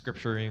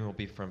Scripture reading will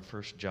be from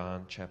 1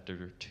 John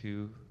chapter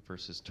 2,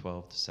 verses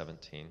 12 to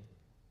 17.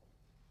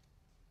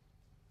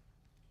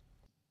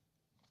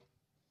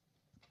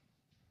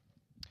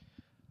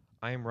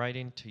 I am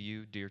writing to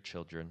you, dear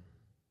children,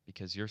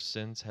 because your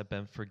sins have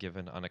been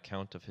forgiven on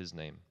account of his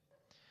name.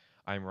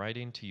 I am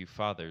writing to you,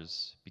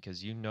 fathers,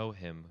 because you know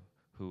him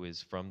who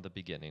is from the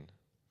beginning.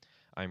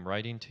 I am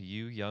writing to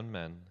you, young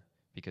men,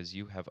 because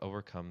you have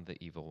overcome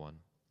the evil one.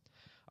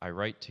 I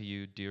write to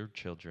you, dear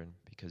children,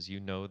 because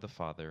you know the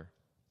Father.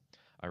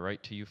 I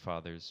write to you,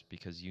 fathers,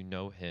 because you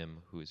know him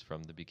who is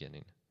from the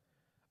beginning.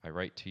 I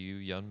write to you,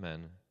 young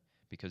men,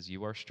 because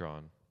you are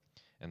strong,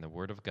 and the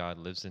word of God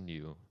lives in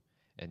you,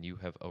 and you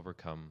have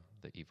overcome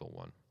the evil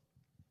one.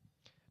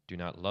 Do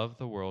not love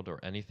the world or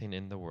anything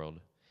in the world.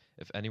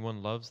 If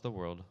anyone loves the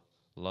world,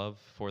 love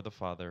for the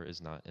Father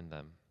is not in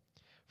them.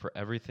 For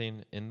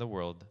everything in the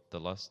world, the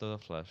lust of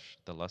the flesh,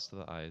 the lust of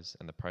the eyes,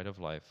 and the pride of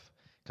life,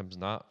 comes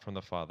not from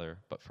the Father,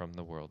 but from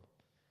the world.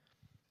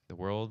 The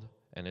world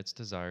and its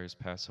desires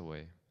pass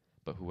away,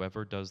 but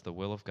whoever does the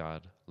will of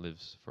God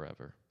lives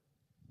forever.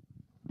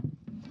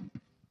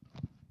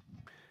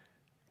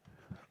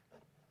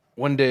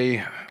 One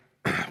day,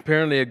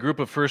 apparently a group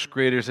of first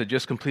graders had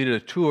just completed a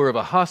tour of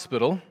a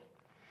hospital,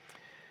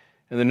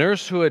 and the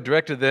nurse who had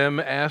directed them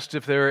asked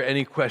if there were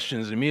any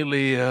questions.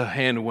 Immediately a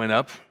hand went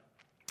up.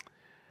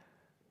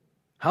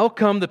 How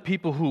come the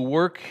people who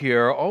work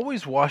here are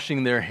always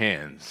washing their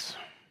hands?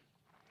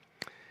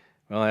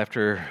 Well,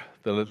 after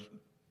the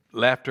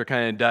laughter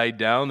kind of died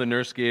down, the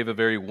nurse gave a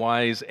very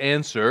wise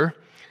answer.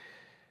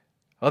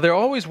 Well, they're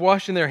always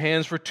washing their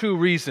hands for two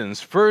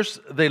reasons. First,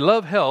 they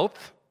love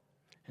health,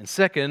 and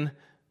second,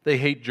 they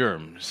hate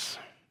germs.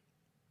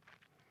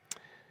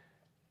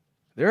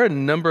 There are a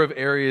number of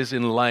areas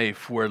in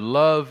life where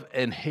love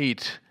and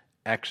hate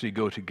actually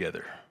go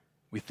together.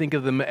 We think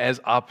of them as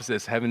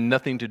opposites, having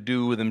nothing to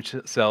do with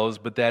themselves,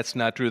 but that's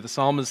not true. The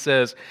psalmist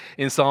says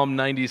in Psalm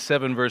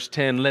 97, verse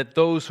 10, "Let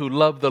those who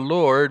love the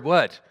Lord,"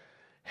 what?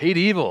 Hate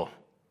evil.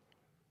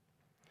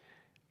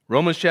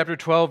 Romans chapter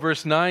 12,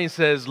 verse 9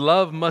 says,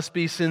 "Love must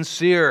be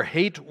sincere.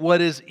 Hate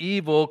what is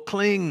evil.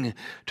 Cling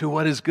to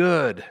what is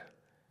good."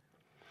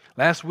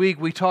 Last week,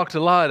 we talked a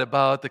lot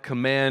about the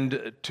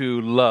command to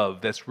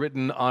love that's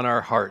written on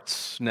our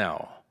hearts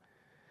now.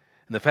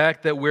 And the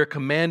fact that we're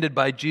commanded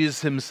by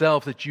Jesus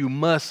himself that you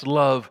must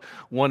love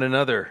one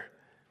another.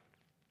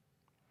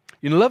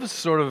 You know, love is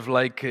sort of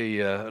like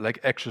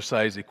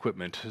exercise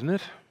equipment, isn't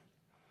it?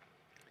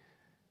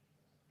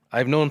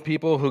 I've known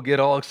people who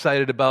get all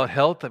excited about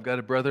health. I've got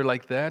a brother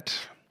like that.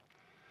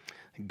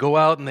 They go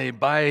out and they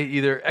buy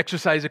either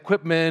exercise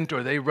equipment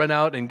or they run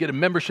out and get a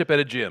membership at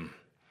a gym.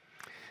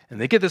 And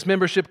they get this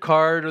membership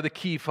card or the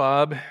key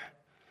fob.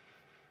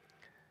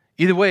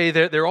 Either way,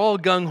 they're all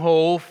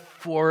gung-ho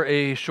for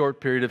a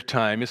short period of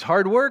time. It's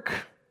hard work.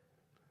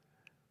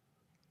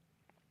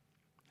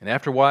 And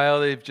after a while,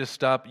 they've just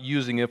stopped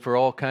using it for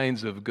all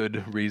kinds of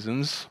good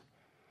reasons.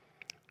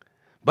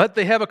 But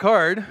they have a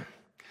card.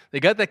 They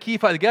got that key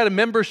fob. They got a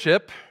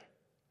membership.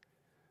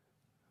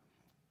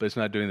 But it's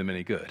not doing them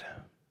any good.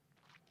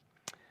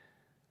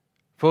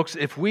 Folks,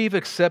 if we've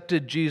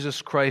accepted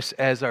Jesus Christ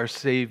as our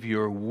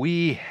Savior,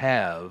 we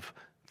have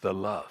the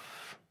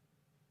love.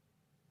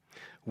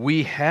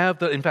 We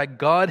have in fact,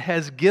 God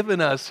has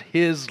given us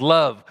His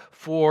love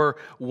for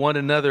one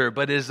another,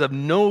 but it is of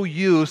no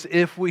use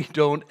if we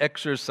don't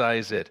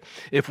exercise it,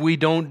 if we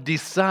don't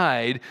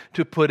decide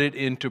to put it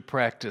into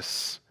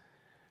practice.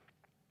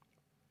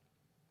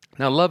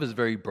 Now, love is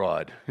very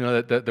broad. You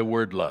know, the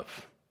word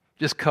love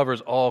just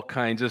covers all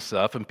kinds of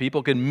stuff, and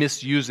people can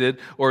misuse it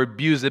or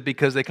abuse it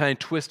because they kind of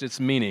twist its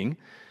meaning.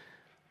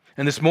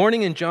 And this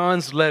morning in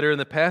John's letter, in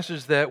the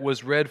passage that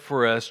was read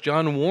for us,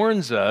 John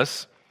warns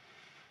us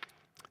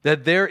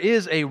that there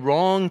is a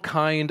wrong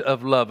kind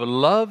of love, a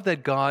love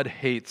that God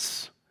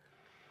hates.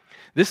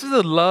 This is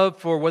a love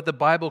for what the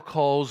Bible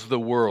calls the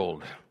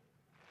world.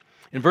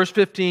 In verse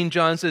 15,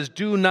 John says,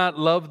 "Do not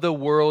love the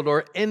world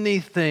or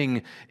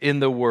anything in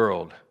the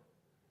world."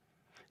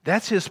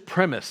 That's his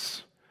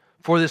premise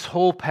for this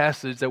whole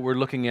passage that we're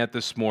looking at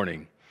this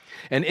morning.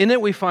 And in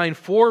it we find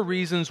 4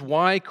 reasons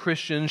why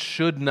Christians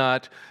should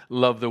not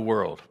love the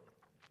world.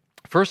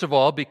 First of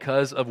all,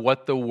 because of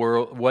what the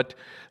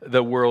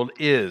world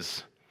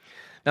is.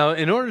 Now,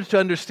 in order to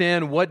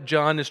understand what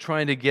John is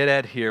trying to get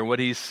at here, what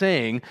he's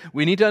saying,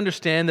 we need to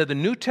understand that the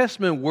New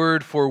Testament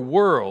word for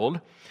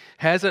world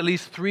has at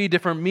least 3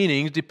 different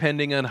meanings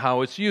depending on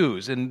how it's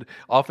used. And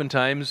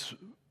oftentimes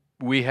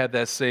we have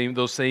those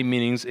same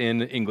meanings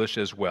in English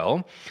as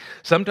well.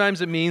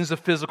 Sometimes it means the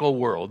physical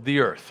world,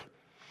 the earth.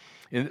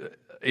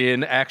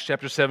 In Acts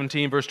chapter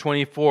 17, verse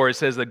 24, it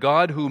says, "The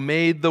God who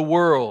made the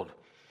world,"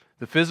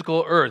 the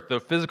physical earth, the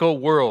physical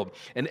world,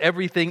 "and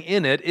everything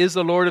in it is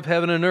the Lord of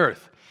heaven and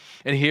earth."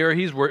 And here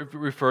he's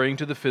referring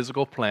to the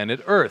physical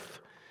planet Earth.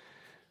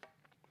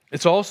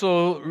 It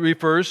also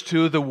refers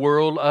to the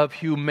world of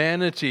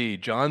humanity.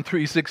 John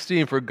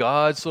 3:16, "For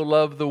God so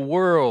loved the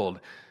world."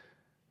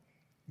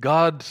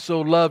 God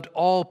so loved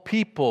all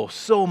people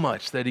so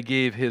much that he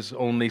gave his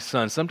only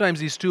Son. Sometimes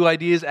these two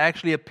ideas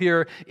actually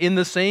appear in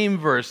the same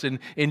verse.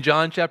 In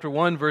John chapter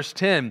 1, verse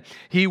 10,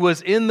 he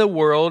was in the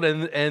world,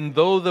 and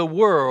though the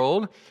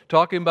world,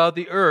 talking about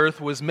the earth,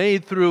 was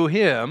made through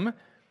him,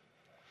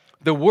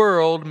 the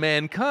world,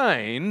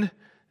 mankind,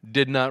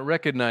 did not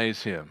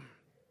recognize him.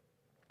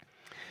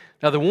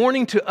 Now, the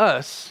warning to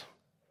us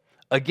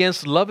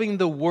against loving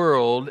the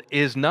world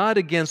is not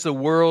against the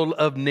world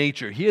of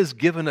nature. He has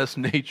given us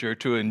nature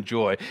to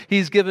enjoy.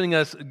 He's given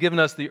us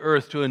the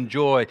earth to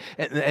enjoy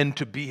and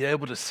to be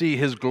able to see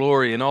his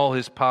glory and all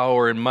his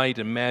power and might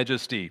and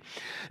majesty.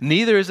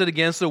 Neither is it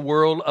against the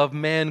world of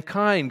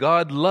mankind.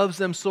 God loves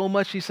them so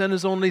much he sent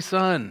his only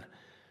Son.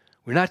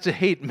 We're not to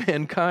hate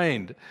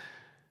mankind.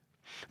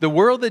 The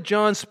world that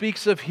John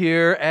speaks of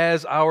here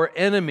as our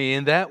enemy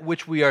and that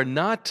which we are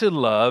not to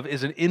love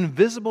is an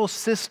invisible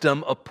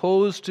system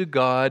opposed to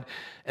God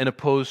and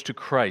opposed to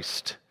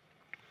Christ.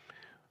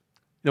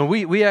 Now,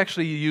 we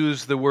actually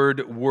use the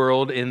word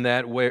world in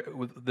that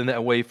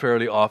way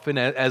fairly often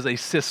as a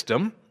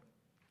system.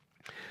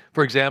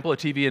 For example, a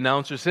TV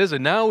announcer says,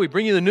 "And now we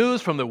bring you the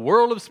news from the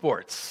world of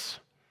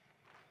sports."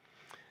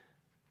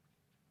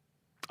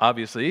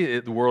 Obviously,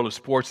 the world of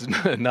sports is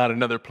not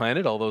another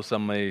planet, although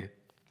some may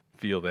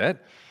feel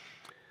that.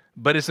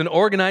 But it's an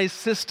organized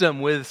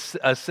system with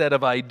a set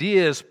of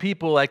ideas,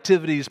 people,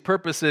 activities,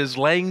 purposes,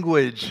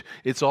 language.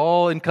 It's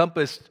all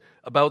encompassed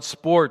about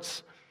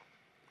sports.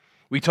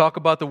 We talk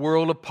about the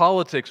world of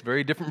politics,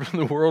 very different from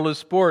the world of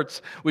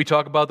sports. We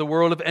talk about the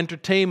world of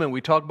entertainment. We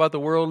talk about the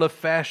world of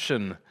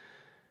fashion.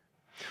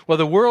 Well,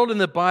 the world in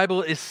the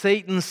Bible is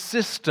Satan's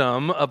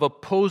system of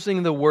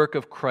opposing the work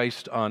of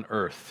Christ on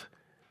earth.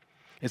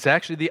 It's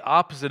actually the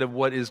opposite of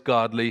what is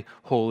godly,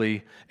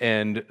 holy,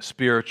 and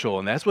spiritual.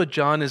 And that's what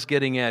John is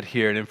getting at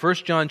here. And in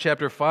 1 John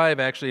chapter 5,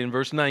 actually in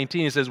verse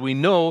 19, it says, "We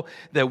know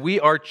that we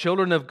are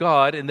children of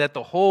God and that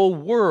the whole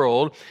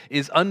world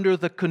is under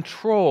the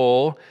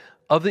control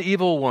of the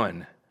evil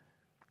one."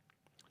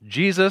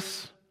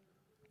 Jesus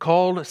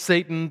called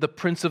Satan the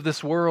prince of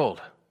this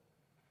world.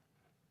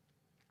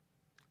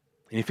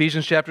 In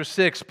Ephesians chapter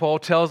 6, Paul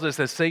tells us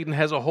that Satan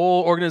has a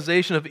whole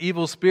organization of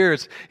evil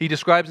spirits. He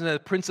describes them as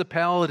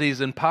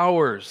principalities and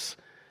powers,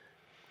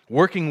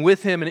 working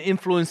with him and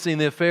influencing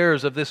the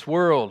affairs of this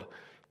world.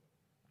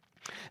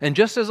 And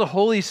just as the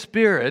Holy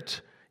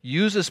Spirit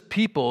uses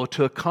people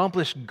to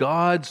accomplish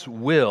God's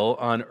will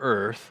on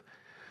earth,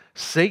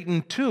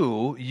 Satan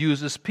too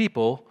uses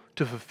people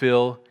to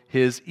fulfill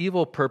his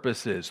evil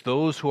purposes,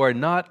 those who are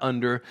not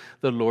under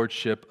the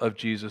lordship of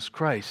Jesus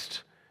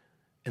Christ.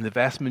 And the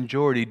vast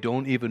majority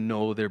don't even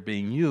know they're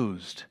being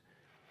used.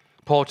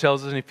 Paul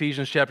tells us in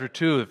Ephesians chapter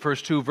 2, the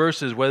first two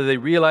verses, whether they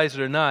realize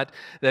it or not,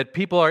 that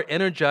people are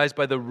energized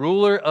by the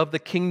ruler of the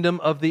kingdom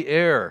of the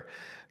air,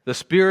 the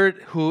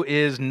Spirit who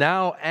is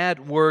now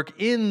at work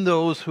in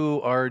those who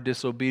are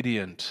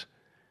disobedient.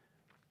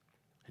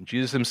 And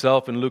Jesus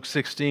himself in Luke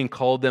 16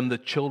 called them the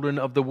children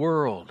of the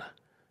world.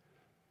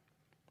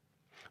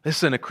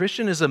 Listen, a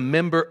Christian is a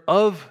member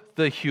of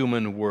the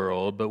human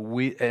world, but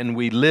we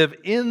live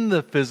in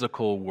the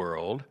physical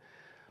world,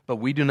 but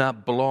we do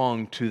not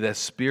belong to that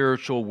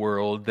spiritual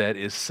world that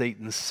is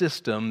Satan's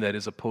system that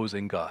is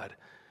opposing God.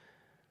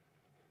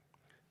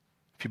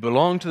 If you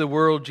belong to the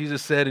world,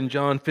 Jesus said in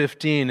John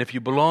 15, if you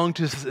belong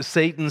to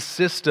Satan's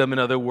system, in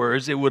other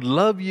words, it would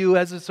love you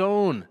as its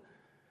own.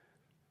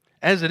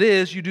 As it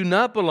is, you do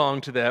not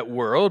belong to that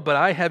world, but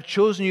I have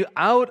chosen you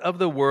out of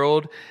the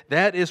world.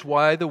 That is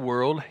why the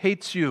world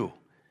hates you.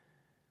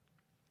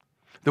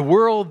 The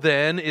world,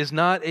 then, is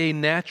not a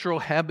natural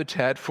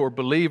habitat for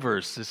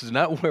believers. This is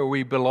not where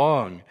we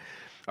belong.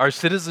 Our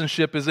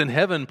citizenship is in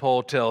heaven,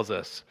 Paul tells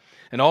us.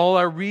 And all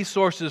our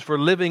resources for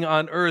living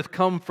on earth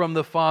come from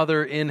the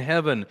Father in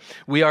heaven.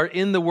 We are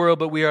in the world,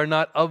 but we are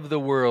not of the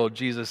world,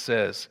 Jesus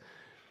says.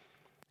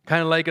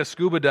 Kind of like a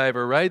scuba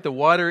diver, right? The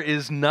water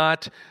is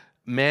not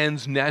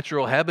man's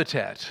natural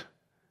habitat.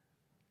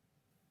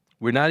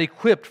 We're not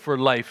equipped for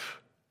life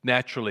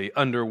naturally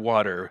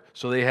underwater,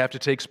 so they have to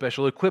take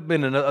special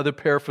equipment and other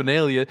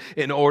paraphernalia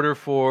in order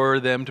for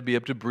them to be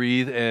able to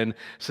breathe and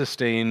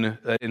sustain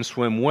and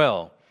swim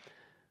well.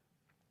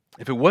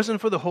 If it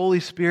wasn't for the Holy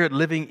Spirit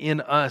living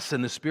in us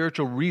and the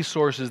spiritual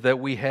resources that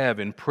we have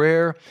in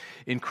prayer,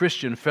 in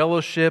Christian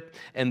fellowship,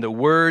 and the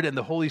Word and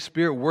the Holy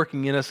Spirit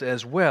working in us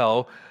as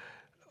well,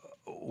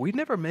 we'd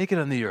never make it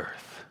on the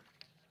earth,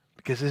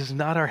 because this is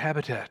not our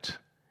habitat.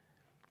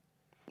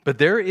 But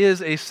there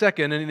is a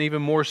second and an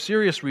even more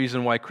serious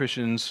reason why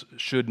Christians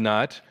should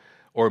not,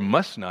 or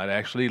must not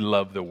actually,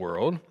 love the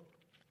world.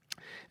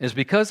 It's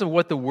because of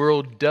what the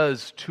world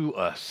does to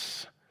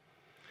us.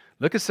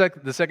 Look at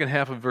the second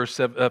half of verse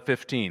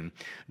 15.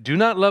 Do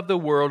not love the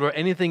world or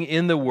anything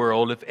in the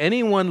world. If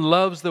anyone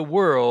loves the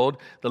world,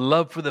 the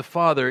love for the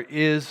Father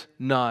is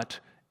not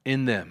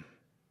in them.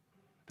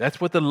 That's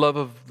what the love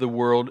of the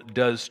world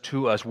does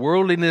to us.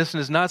 Worldliness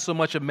is not so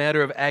much a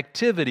matter of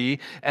activity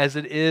as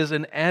it is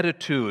an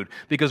attitude,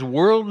 because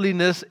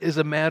worldliness is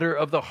a matter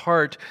of the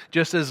heart,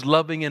 just as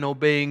loving and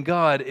obeying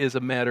God is a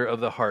matter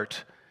of the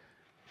heart.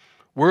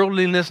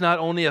 Worldliness not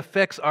only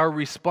affects our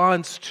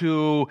response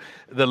to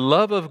the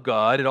love of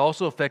God, it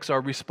also affects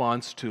our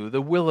response to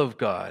the will of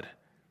God.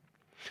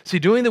 See,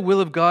 doing the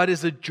will of God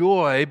is a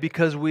joy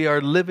because we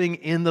are living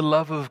in the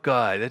love of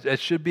God. That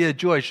should be a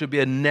joy. It should be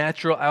a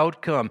natural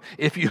outcome.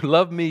 If you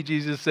love me,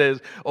 Jesus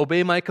says,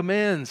 obey my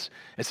commands.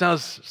 It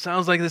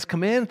sounds like this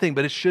command thing,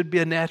 but it should be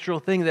a natural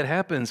thing that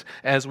happens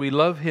as we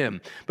love Him.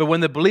 But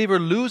when the believer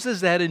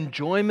loses that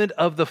enjoyment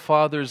of the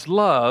Father's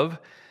love,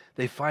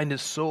 they find it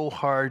so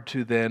hard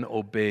to then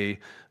obey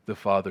the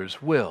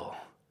Father's will.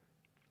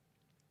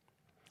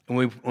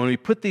 When we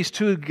put these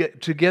two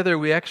together,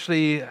 we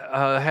actually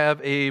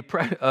have a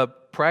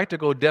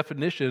practical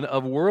definition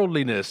of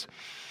worldliness.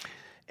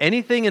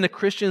 Anything in a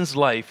Christian's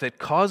life that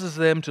causes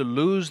them to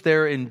lose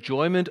their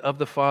enjoyment of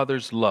the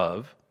Father's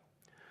love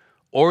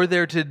or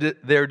their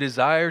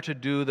desire to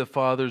do the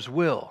Father's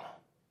will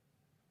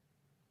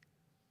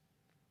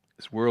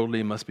is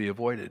worldly, must be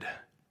avoided.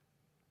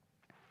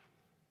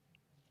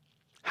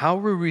 How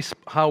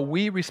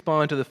we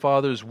respond to the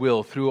Father's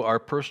will through our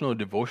personal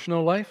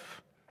devotional life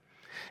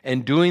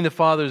and doing the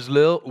Father's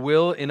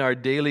will in our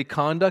daily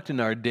conduct, in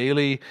our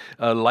daily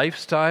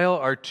lifestyle,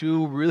 are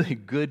two really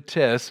good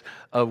tests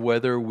of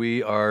whether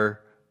we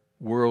are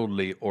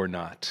worldly or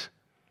not.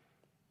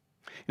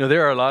 You know,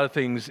 there are a lot of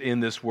things in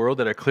this world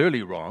that are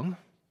clearly wrong,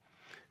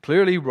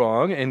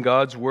 and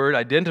God's Word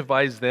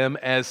identifies them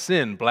as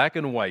sin, black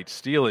and white: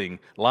 stealing,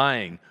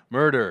 lying,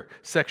 murder,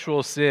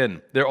 sexual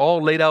sin. They're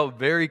all laid out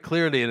very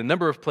clearly in a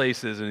number of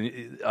places,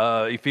 and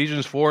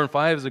Ephesians 4 and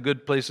 5 is a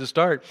good place to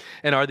start.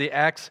 And are the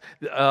acts?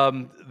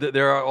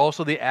 There are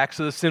also the acts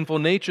of the sinful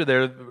nature.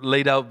 They're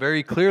laid out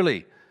very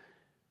clearly,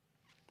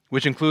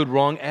 which include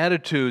wrong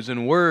attitudes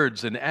and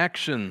words and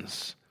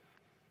actions.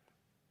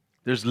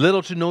 There's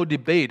little to no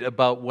debate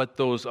about what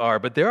those are,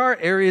 but there are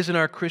areas in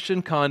our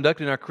Christian conduct,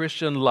 in our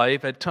Christian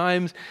life, at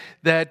times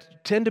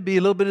that tend to be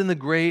a little bit in the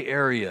gray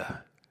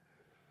area.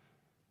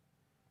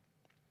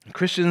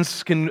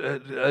 Christians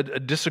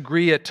can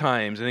disagree at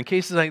times, and in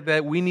cases like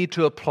that, we need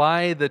to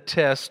apply the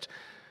test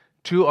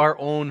to our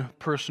own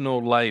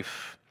personal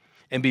life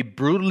and be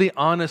brutally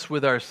honest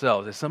with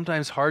ourselves. It's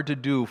sometimes hard to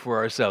do for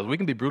ourselves. We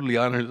can be brutally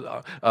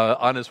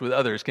honest with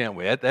others, can't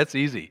we? That's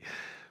easy.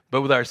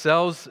 But with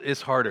ourselves,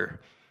 it's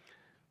harder.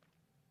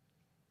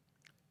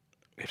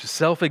 We have to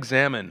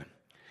self-examine.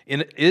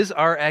 Is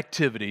our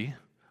activity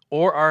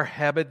or our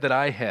habit that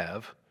I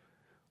have,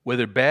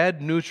 whether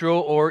bad, neutral,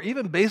 or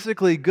even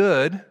basically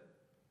good,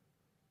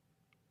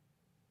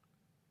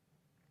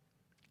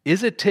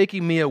 is it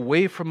taking me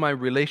away from my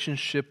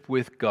relationship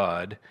with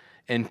God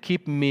and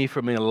keeping me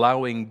from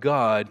allowing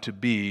God to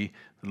be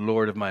the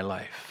Lord of my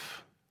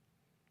life?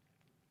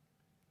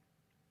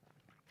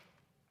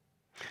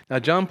 Now,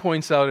 John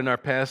points out in our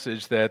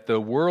passage that the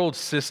world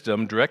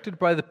system, directed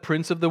by the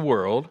prince of the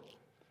world,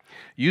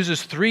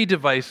 uses three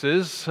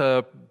devices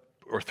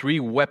or three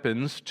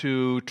weapons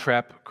to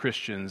trap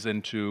Christians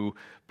and to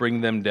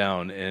bring them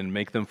down and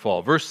make them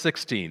fall. Verse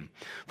 16,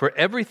 for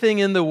everything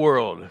in the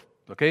world,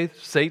 okay,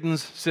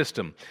 Satan's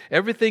system,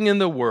 everything in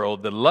the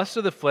world, the lust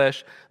of the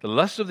flesh, the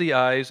lust of the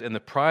eyes, and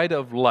the pride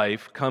of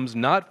life comes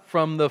not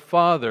from the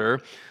Father,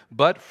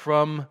 but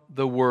from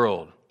the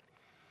world.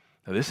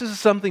 Now, this is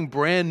something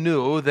brand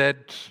new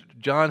that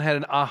John had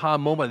an aha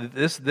moment.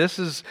 This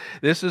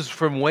is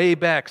from way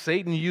back.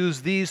 Satan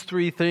used these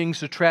three things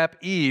to trap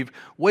Eve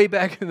way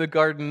back in the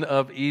Garden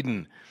of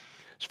Eden.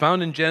 It's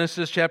found in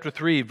Genesis chapter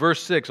 3,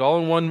 verse 6, all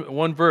in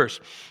one verse.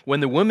 When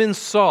the women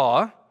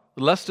saw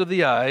the lust of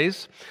the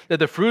eyes, that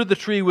the fruit of the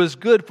tree was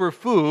good for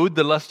food,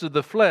 the lust of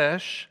the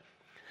flesh,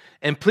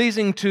 and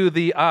pleasing to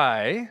the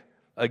eye,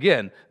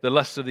 again, the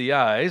lust of the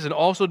eyes, and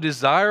also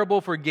desirable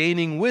for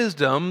gaining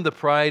wisdom, the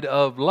pride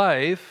of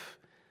life,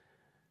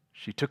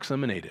 she took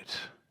some and ate it.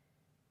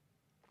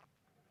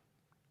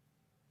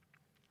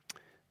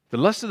 The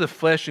lust of the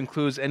flesh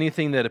includes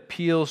anything that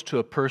appeals to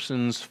a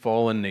person's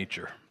fallen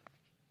nature.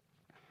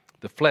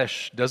 The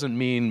flesh doesn't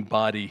mean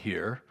body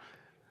here.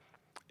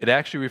 It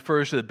actually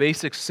refers to the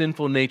basic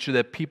sinful nature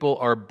that people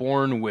are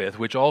born with,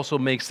 which also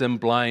makes them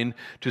blind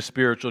to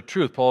spiritual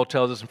truth. Paul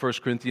tells us in 1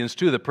 Corinthians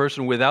 2, the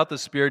person without the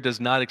Spirit does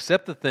not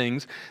accept the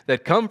things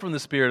that come from the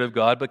Spirit of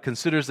God, but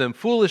considers them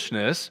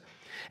foolishness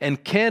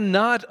and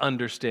cannot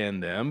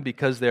understand them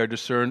because they are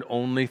discerned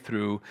only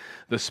through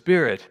the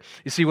Spirit.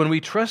 You see, when we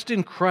trust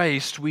in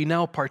Christ, we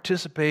now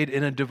participate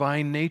in a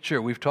divine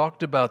nature. We've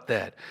talked about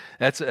that.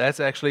 That's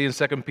actually in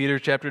 2 Peter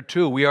chapter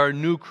 2. We are a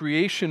new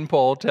creation,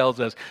 Paul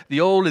tells us. The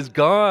old is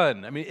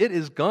gone. I mean, it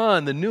is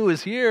gone. The new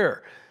is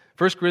here.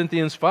 1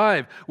 Corinthians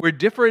 5, we're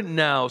different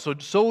now,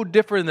 so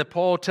different that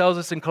Paul tells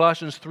us in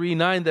Colossians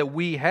 3:9 that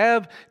we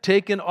have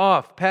taken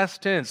off,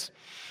 past tense,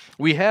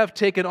 we have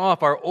taken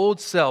off our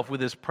old self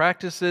with its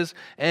practices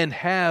and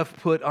have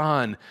put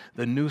on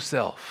the new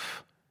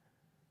self.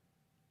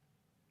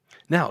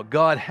 Now,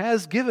 God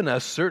has given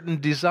us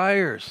certain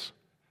desires,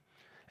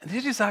 and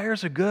these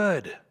desires are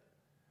good.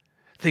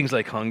 Things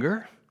like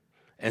hunger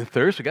and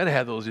thirst, we've got to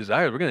have those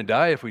desires. We're going to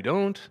die if we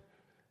don't.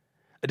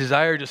 A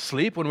desire to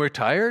sleep when we're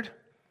tired.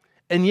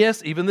 And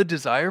yes, even the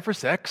desire for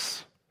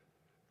sex.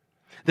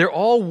 They're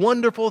all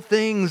wonderful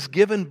things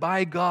given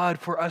by God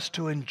for us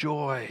to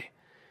enjoy.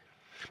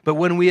 But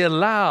when we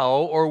allow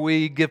or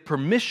we give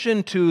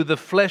permission to the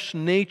flesh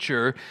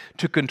nature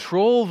to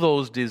control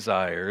those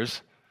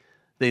desires,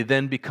 they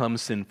then become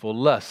sinful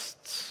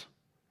lusts.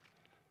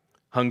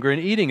 Hunger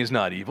and eating is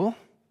not evil,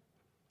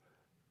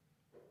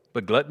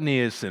 but gluttony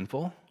is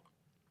sinful.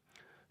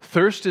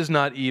 Thirst is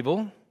not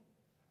evil,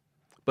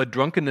 but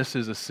drunkenness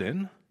is a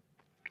sin.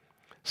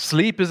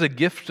 Sleep is a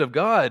gift of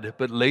God,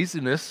 but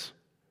laziness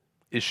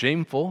is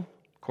shameful,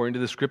 according to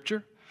the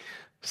Scripture.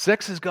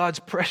 Sex is God's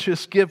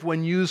precious gift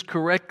when used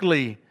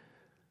correctly,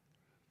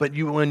 but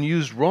when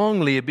used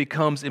wrongly, it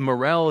becomes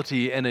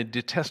immorality and a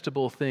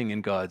detestable thing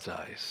in God's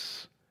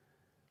eyes.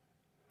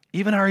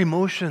 Even our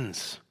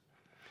emotions.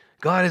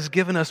 God has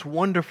given us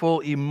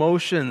wonderful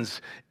emotions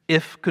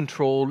if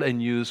controlled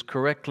and used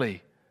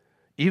correctly.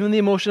 Even the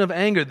emotion of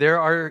anger. There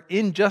are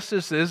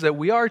injustices that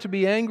we are to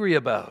be angry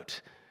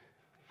about.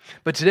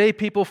 But today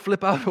people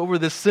flip out over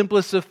the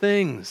simplest of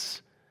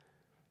things.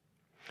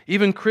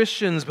 Even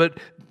Christians, but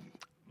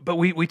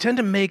we tend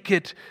to make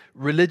it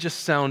religious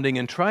sounding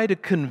and try to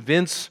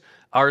convince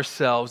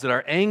ourselves that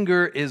our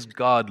anger is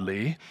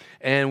godly,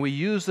 and we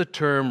use the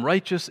term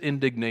righteous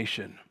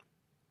indignation.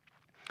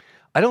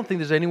 I don't think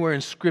there's anywhere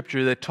in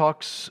Scripture that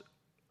talks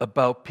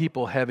about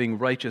people having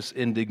righteous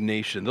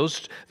indignation.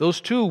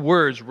 Those two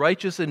words,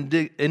 righteous and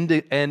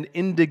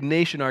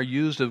indignation, are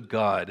used of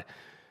God.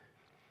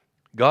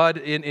 God,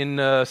 in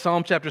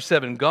Psalm chapter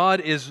 7,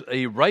 God is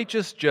a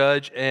righteous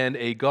judge and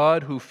a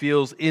God who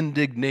feels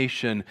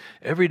indignation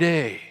every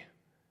day.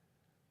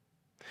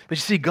 But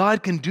you see,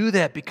 God can do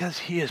that because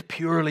He is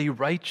purely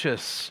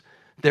righteous.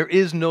 There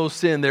is no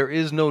sin, there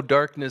is no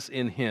darkness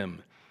in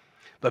Him.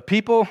 But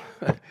people,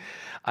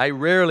 I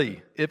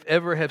rarely, if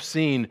ever, have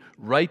seen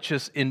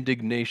righteous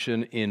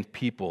indignation in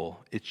people.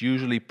 It's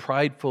usually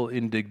prideful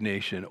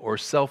indignation or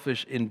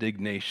selfish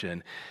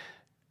indignation,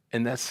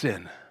 and that's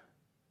sin.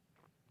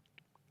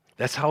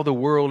 That's how the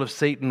world of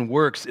Satan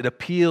works. It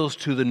appeals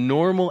to the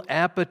normal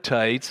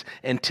appetites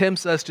and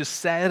tempts us to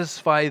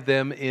satisfy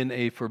them in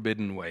a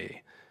forbidden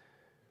way.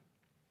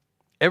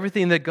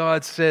 Everything that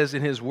God says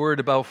in His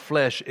Word about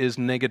flesh is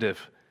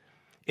negative.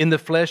 In the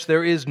flesh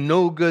there is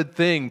no good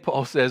thing,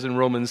 Paul says in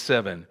Romans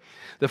 7.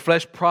 The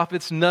flesh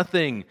profits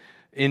nothing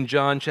in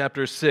John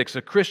chapter 6.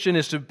 A Christian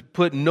is to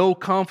put no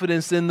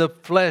confidence in the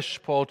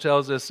flesh, Paul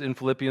tells us in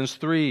Philippians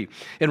 3.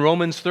 In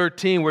Romans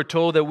 13, we're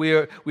told that we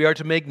are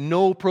to make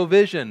no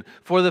provision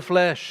for the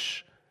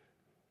flesh.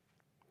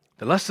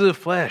 The lust of the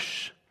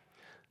flesh,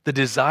 the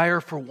desire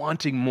for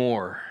wanting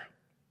more.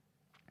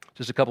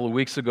 Just a couple of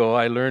weeks ago,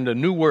 I learned a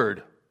new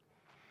word.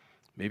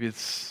 Maybe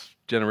it's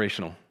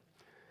generational.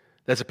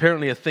 That's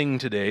apparently a thing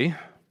today,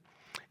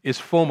 is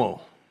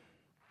FOMO.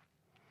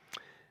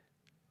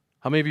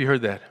 How many of you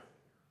heard that?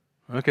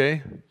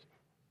 Okay,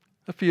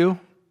 a few,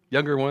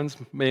 younger ones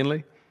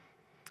mainly.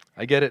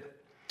 I get it.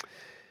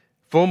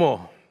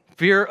 FOMO,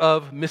 fear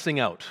of missing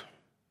out.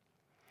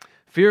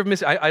 Fear of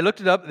missing. I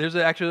looked it up. There's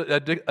actually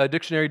a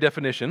dictionary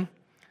definition.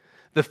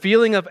 The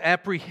feeling of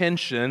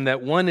apprehension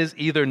that one is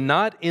either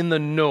not in the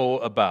know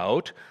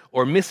about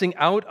or missing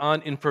out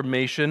on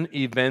information,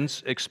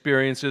 events,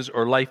 experiences,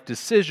 or life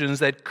decisions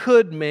that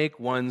could make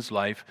one's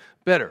life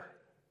better.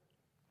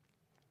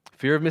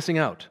 Fear of missing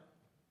out.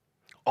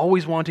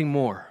 Always wanting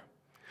more.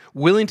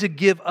 Willing to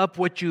give up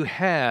what you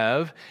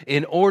have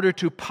in order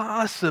to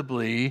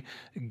possibly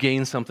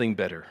gain something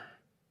better.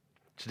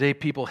 Today,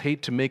 people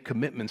hate to make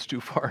commitments too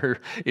far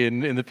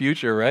in the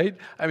future, right?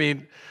 I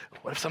mean,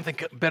 what if something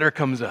better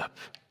comes up?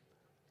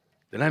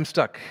 Then I'm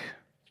stuck.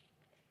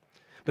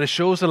 But it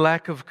shows a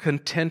lack of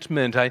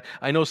contentment.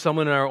 I know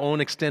someone in our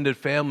own extended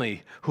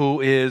family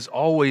who is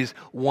always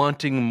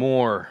wanting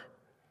more.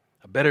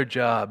 A better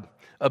job,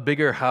 a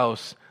bigger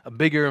house, a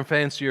bigger and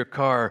fancier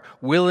car,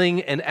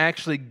 willing and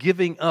actually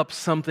giving up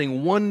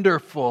something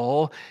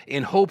wonderful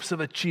in hopes of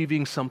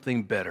achieving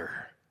something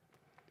better.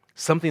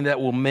 Something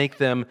that will make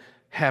them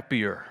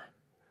happier,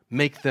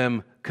 make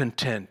them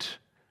content.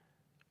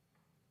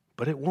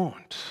 But it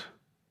won't.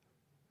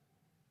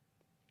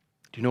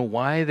 Do you know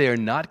why they are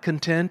not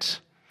content?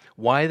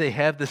 Why they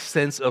have this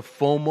sense of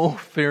FOMO,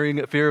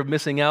 fear of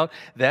missing out?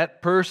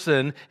 That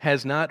person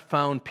has not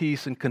found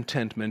peace and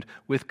contentment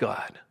with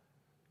God,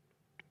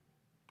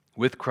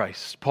 with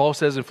Christ. Paul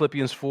says in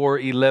Philippians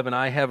 4:11,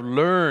 I have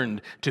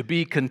learned to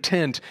be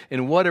content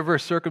in whatever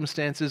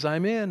circumstances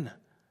I'm in.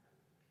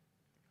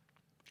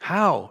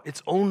 How?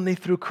 It's only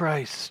through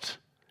Christ.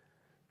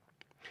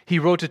 He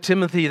wrote to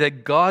Timothy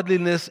that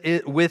godliness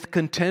with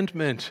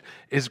contentment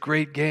is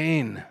great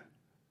gain.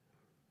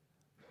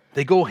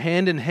 They go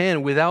hand in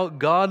hand. Without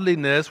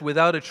godliness,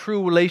 without a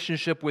true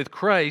relationship with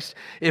Christ,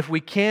 if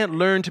we can't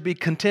learn to be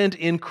content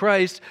in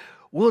Christ,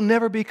 we'll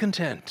never be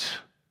content.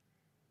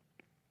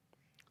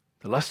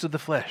 The lust of the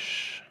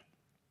flesh.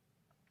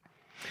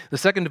 The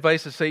second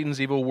device that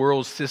Satan's evil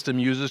world system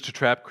uses to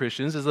trap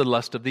Christians is the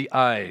lust of the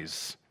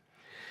eyes.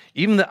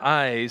 Even the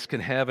eyes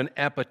can have an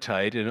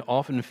appetite and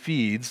often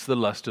feeds the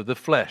lust of the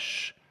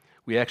flesh.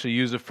 We actually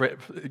use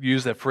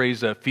that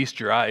phrase, feast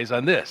your eyes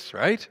on this,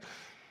 right?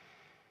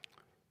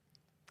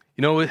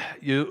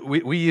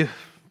 We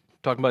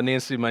talking about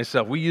Nancy and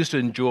myself, we used to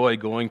enjoy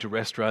going to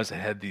restaurants that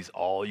had these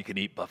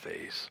all-you-can-eat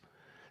buffets.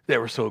 They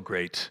were so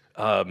great.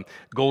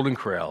 Golden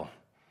Corral,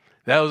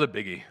 that was a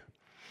biggie.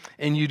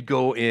 And you'd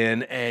go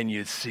in and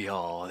you'd see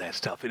all that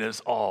stuff, and it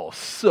was all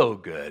so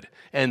good.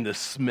 And the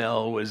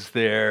smell was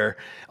there,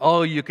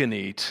 all you can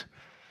eat.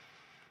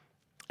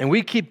 And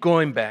we keep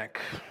going back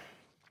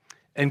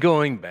and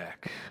going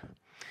back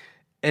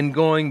and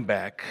going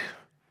back.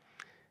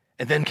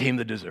 And then came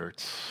the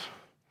desserts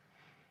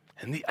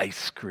and the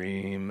ice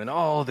cream and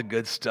all the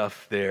good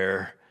stuff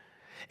there.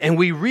 And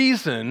we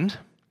reasoned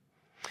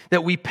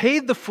that we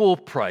paid the full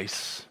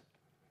price.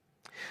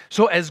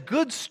 So as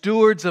good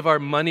stewards of our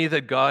money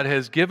that God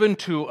has given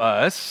to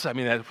us, I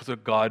mean, that's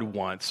what God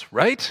wants,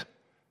 right?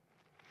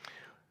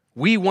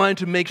 We wanted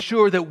to make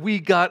sure that we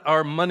got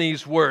our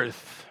money's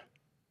worth.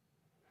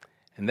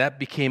 And that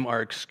became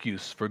our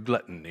excuse for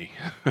gluttony.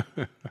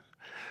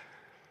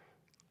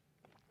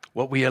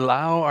 What we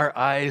allow our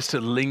eyes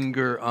to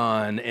linger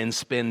on and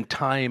spend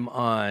time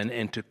on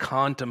and to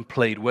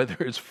contemplate, whether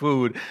it's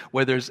food,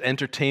 whether it's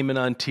entertainment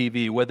on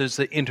TV, whether it's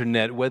the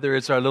internet, whether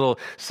it's our little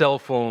cell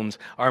phones,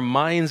 our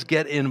minds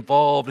get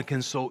involved and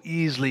can so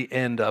easily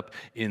end up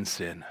in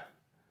sin.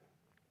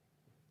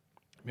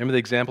 Remember the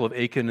example of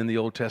Achan in the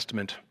Old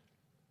Testament?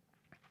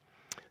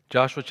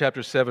 Joshua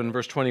chapter 7,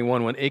 verse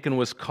 21, when Achan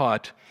was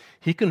caught,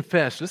 he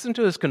confessed, listen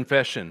to his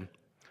confession,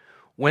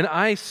 when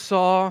I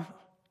saw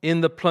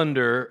in the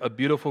plunder a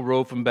beautiful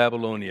robe from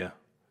Babylonia,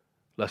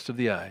 lust of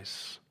the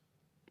eyes,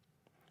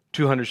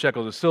 200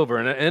 shekels of silver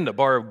and a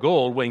bar of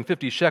gold weighing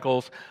 50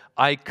 shekels,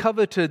 I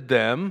coveted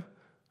them,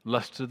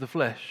 lust of the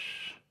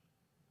flesh,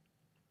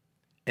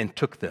 and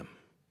took them,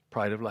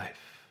 pride of life,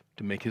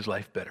 to make his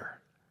life better.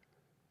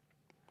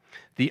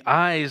 The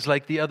eyes,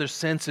 like the other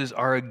senses,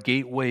 are a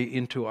gateway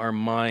into our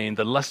mind.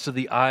 The lust of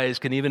the eyes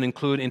can even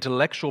include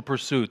intellectual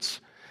pursuits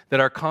that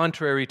are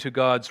contrary to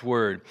God's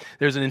word.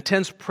 There's an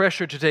intense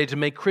pressure today to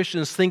make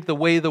Christians think the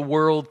way the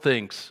world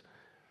thinks.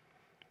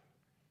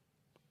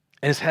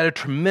 And it's had a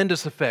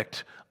tremendous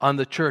effect on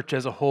the church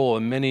as a whole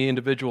and many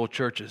individual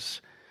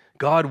churches.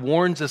 God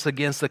warns us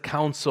against the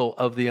counsel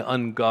of the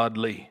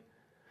ungodly.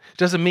 It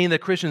doesn't mean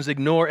that Christians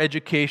ignore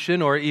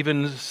education or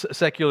even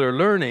secular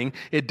learning.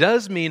 It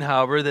does mean,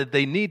 however, that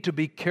they need to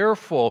be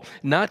careful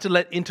not to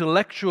let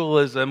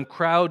intellectualism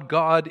crowd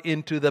God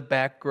into the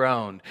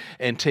background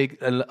and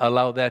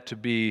allow that to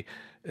be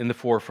in the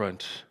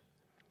forefront.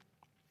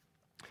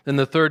 Then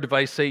the third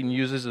device Satan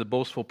uses is the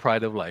boastful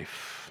pride of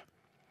life.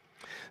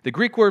 The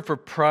Greek word for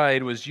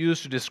pride was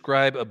used to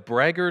describe a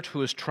braggart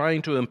who is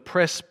trying to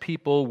impress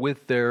people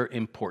with their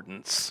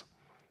importance.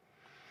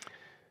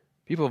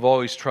 People have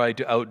always tried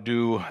to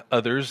outdo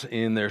others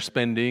in their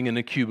spending and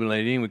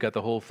accumulating. We've got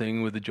the whole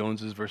thing with the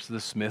Joneses versus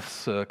the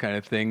Smiths kind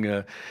of thing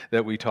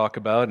that we talk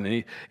about,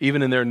 and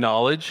even in their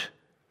knowledge.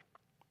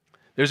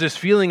 There's this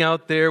feeling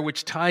out there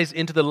which ties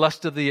into the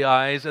lust of the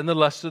eyes and the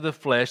lust of the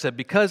flesh, that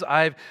because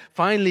I've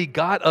finally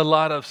got a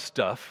lot of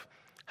stuff,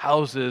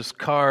 houses,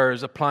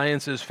 cars,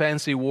 appliances,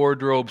 fancy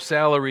wardrobe,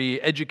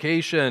 salary,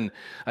 education.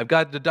 I've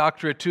got the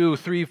doctorate, 2,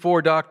 3,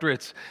 4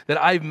 doctorates,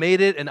 that I've made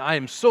it and I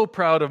am so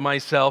proud of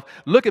myself.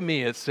 Look at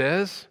me, it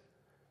says.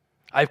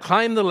 I've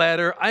climbed the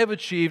ladder, I've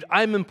achieved,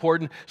 I'm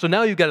important, so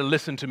now you've got to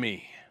listen to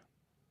me.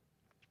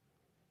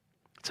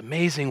 It's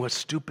amazing what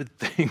stupid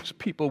things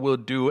people will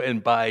do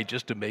and buy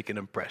just to make an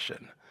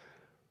impression.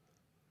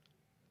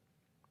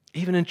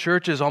 Even in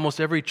churches,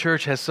 almost every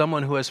church has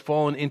someone who has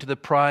fallen into the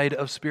pride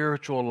of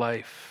spiritual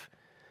life.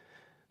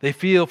 They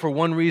feel for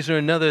one reason or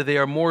another they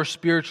are more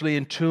spiritually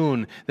in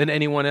tune than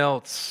anyone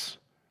else.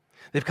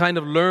 They've kind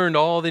of learned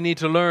all they need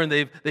to learn.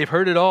 They've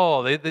heard it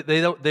all. They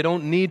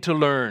don't need to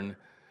learn.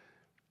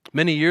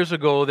 Many years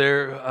ago,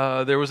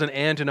 there was an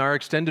aunt in our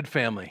extended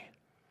family,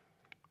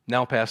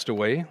 now passed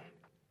away,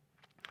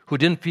 who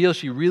didn't feel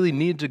she really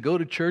needed to go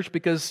to church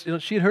because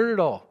she had heard it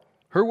all.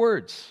 Her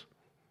words.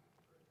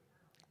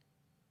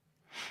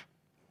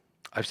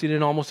 I've seen it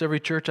in almost every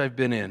church I've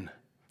been in.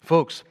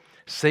 Folks,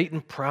 Satan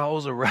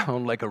prowls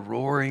around like a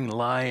roaring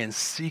lion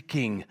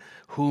seeking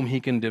whom he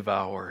can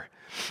devour.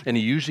 And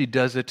he usually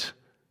does it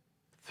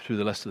through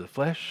the lust of the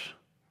flesh,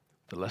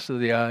 the lust of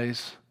the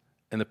eyes,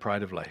 and the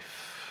pride of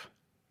life.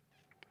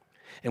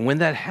 And when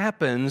that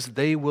happens,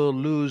 they will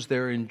lose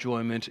their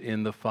enjoyment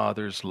in the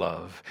Father's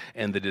love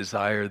and the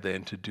desire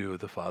then to do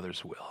the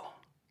Father's will.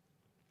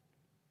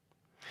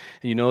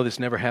 And this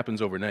never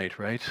happens overnight,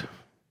 right?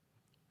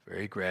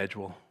 Very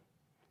gradual.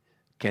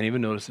 Can't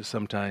even notice it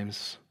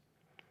sometimes.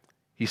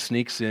 He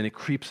sneaks in, it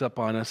creeps up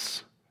on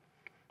us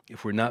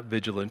if we're not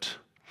vigilant.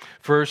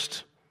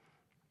 First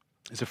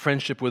is a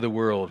friendship with the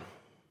world,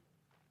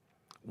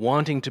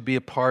 wanting to be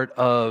a part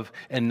of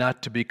and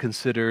not to be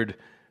considered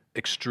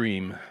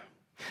extreme.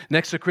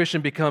 Next, a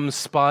Christian becomes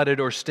spotted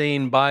or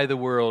stained by the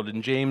world.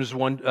 In James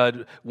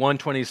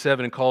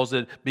 1:27 calls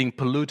it being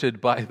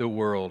polluted by the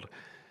world.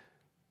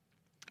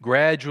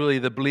 Gradually,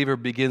 the believer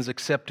begins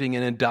accepting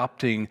and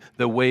adopting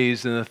the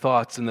ways and the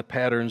thoughts and the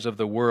patterns of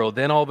the world.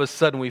 Then all of a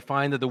sudden, we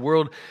find that the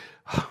world,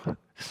 this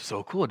is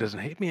so cool, it doesn't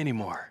hate me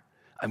anymore.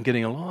 I'm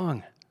getting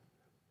along.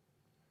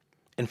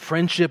 And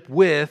friendship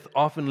with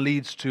often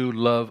leads to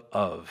love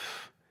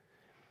of.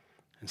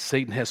 And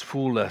Satan has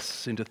fooled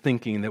us into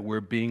thinking that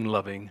we're being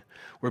loving,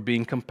 we're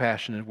being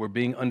compassionate, we're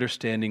being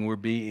understanding, we're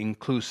being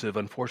inclusive.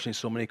 Unfortunately,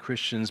 so many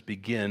Christians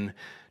begin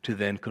to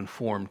then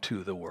conform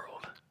to the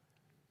world.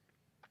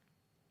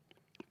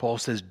 Paul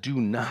says, do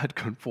not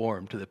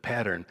conform to the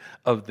pattern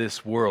of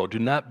this world. Do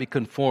not be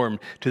conformed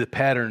to the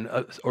pattern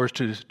or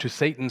to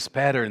Satan's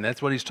pattern.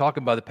 That's what he's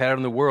talking about. The pattern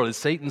of the world is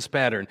Satan's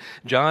pattern.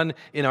 John,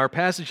 in our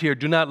passage here,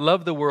 do not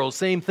love the world.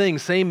 Same thing,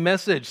 same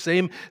message,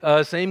 same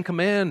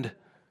command.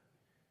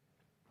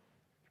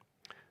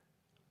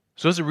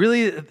 So is it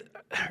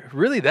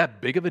really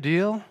that big of a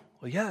deal?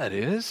 Well, yeah, it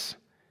is.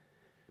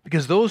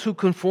 Because those who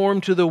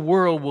conform to the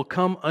world will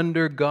come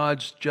under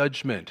God's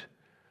judgment.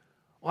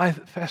 Well,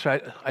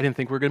 Pastor, I didn't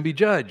think we were going to be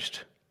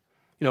judged.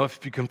 You know,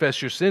 if you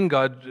confess your sin,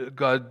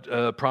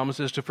 God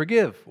promises to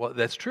forgive. Well,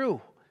 that's true.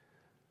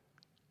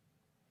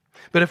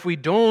 But if we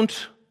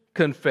don't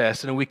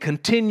confess and we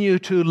continue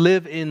to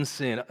live in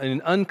sin,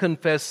 in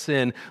unconfessed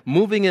sin,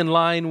 moving in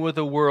line with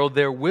the world,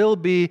 there will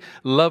be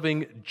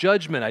loving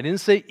judgment. I didn't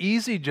say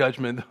easy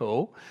judgment,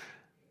 though.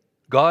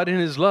 God in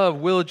His love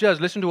will judge.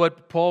 Listen to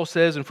what Paul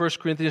says in 1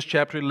 Corinthians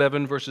chapter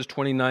 11, verses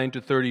 29 to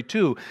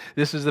 32.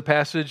 This is the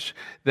passage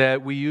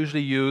that we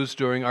usually use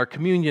during our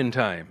communion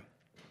time.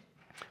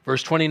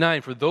 Verse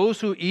 29, for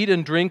those who eat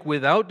and drink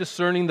without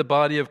discerning the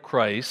body of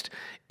Christ,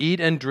 eat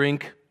and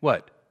drink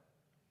what?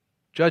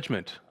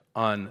 Judgment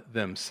on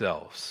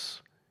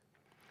themselves.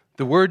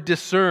 The word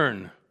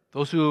discern,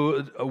 those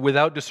who,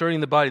 without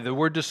discerning the body, the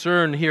word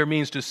discern here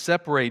means to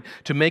separate,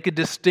 to make a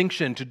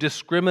distinction, to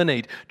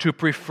discriminate, to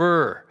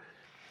prefer.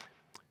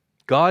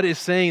 God is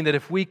saying that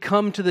if we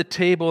come to the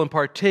table and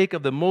partake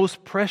of the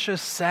most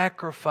precious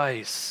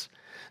sacrifice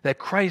that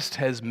Christ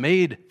has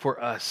made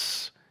for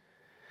us,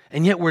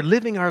 and yet we're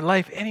living our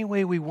life any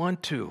way we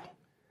want to,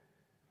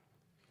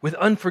 with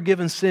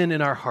unforgiven sin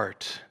in our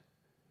heart,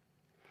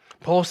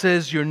 Paul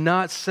says you're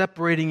not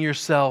separating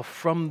yourself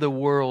from the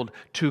world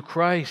to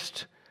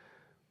Christ.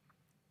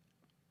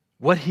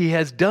 What He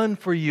has done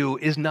for you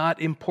is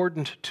not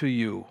important to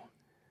you.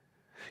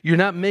 You're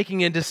not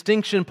making a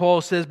distinction, Paul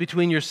says,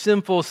 between your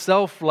sinful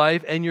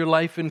self-life and your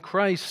life in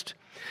Christ.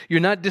 You're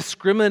not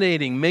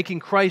discriminating, making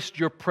Christ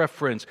your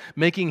preference,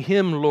 making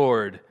Him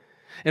Lord.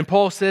 And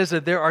Paul says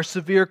that there are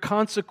severe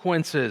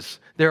consequences.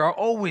 There are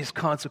always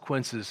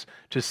consequences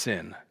to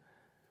sin.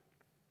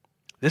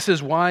 This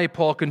is why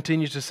Paul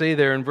continues to say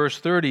there in verse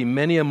 30,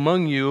 many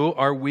among you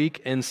are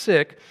weak and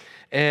sick,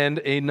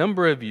 and a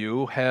number of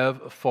you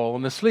have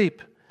fallen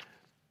asleep.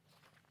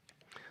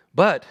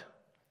 But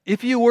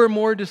if you were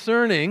more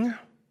discerning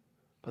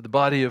of the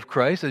body of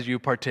Christ as you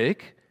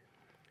partake,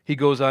 he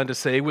goes on to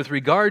say, with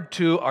regard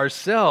to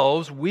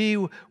ourselves,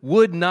 we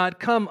would not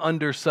come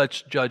under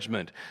such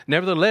judgment.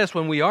 Nevertheless,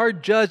 when we are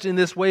judged in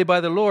this way by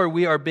the Lord,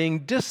 we are being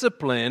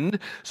disciplined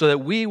so that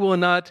we will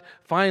not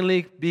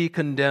finally be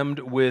condemned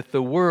with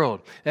the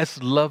world.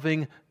 That's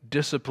loving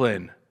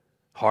discipline.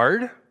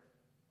 Hard,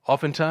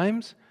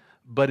 oftentimes,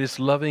 but it's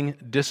loving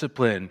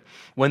discipline.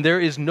 When there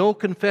is no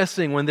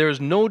confessing, when there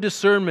is no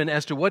discernment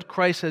as to what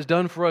Christ has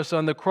done for us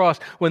on the cross,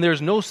 when there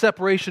is no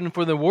separation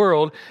from the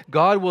world,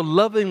 God will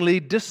lovingly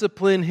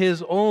discipline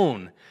His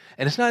own.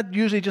 And it's not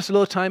usually just a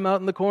little time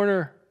out in the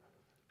corner.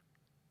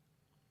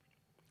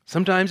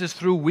 Sometimes it's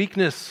through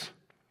weakness.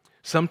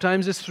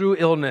 Sometimes it's through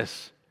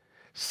illness.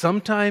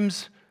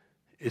 Sometimes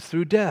it's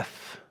through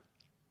death.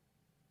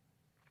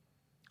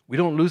 We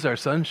don't lose our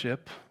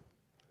sonship.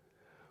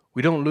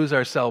 We don't lose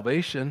our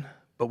salvation,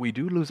 but we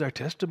do lose our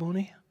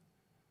testimony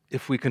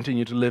if we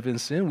continue to live in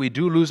sin. We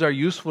do lose our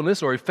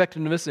usefulness or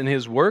effectiveness in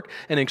His work.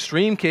 In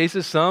extreme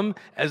cases, some,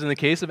 as in the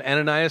case of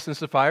Ananias and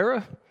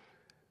Sapphira,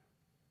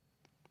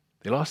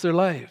 they lost their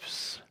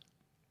lives.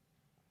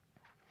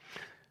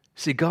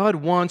 See, God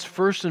wants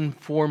first and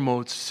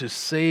foremost to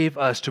save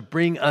us, to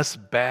bring us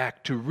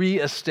back, to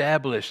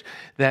reestablish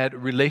that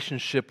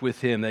relationship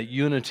with Him, that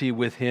unity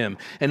with Him.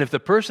 And if the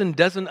person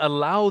doesn't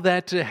allow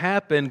that to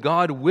happen,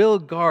 God will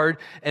guard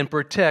and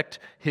protect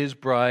His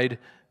bride,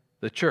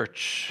 the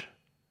church.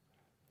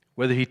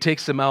 Whether He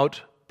takes them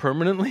out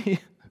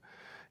permanently,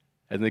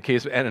 as in the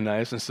case of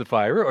Ananias and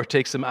Sapphira, or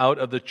takes them out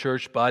of the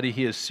church body,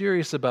 He is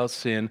serious about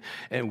sin,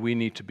 and we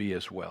need to be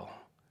as well.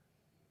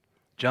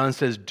 John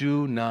says,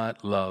 do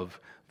not love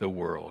the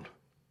world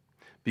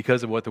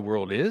because of what the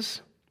world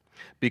is,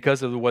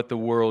 because of what the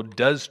world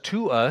does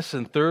to us,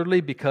 and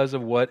thirdly, because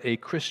of what a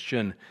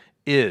Christian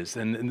is.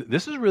 And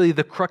this is really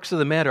the crux of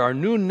the matter, our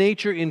new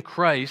nature in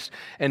Christ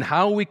and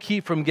how we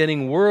keep from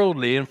getting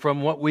worldly, and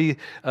from what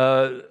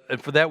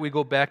and for that we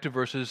go back to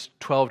verses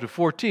 12 to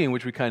 14,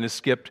 which we kind of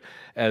skipped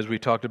as we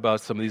talked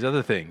about some of these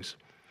other things.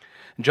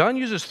 John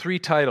uses three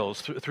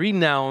titles, three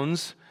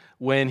nouns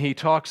when he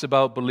talks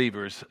about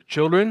believers: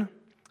 children,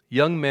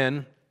 young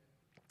men,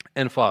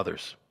 and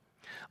fathers.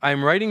 I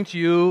am writing to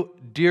you,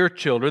 dear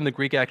children, the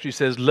Greek actually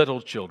says little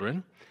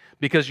children,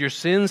 because your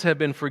sins have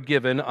been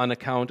forgiven on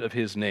account of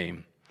His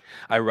name.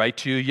 I write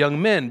to you,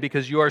 young men,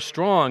 because you are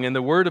strong, and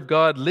the word of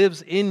God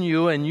lives in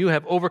you, and you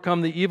have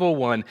overcome the evil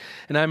one.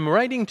 And I'm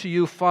writing to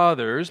you,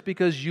 fathers,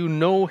 because you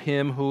know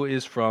him who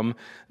is from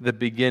the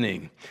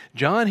beginning.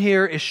 John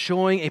here is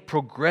showing a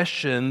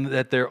progression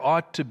that there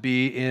ought to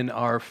be in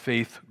our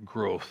faith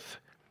growth.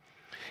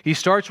 He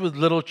starts with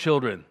little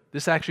children.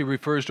 This actually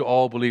refers to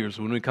all believers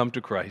when we come to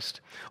Christ.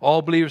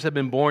 All believers have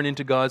been born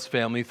into God's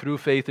family through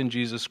faith in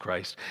Jesus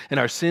Christ, and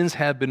our sins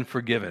have been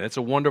forgiven. It's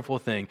a wonderful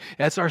thing.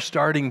 That's our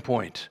starting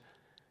point.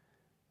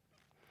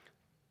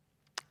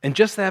 And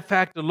just that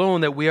fact alone,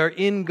 that we are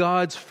in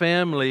God's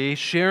family,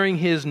 sharing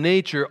His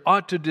nature,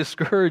 ought to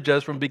discourage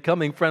us from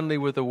becoming friendly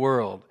with the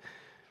world.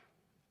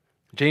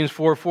 James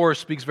 4:4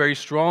 speaks very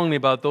strongly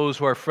about those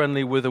who are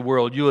friendly with the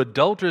world. You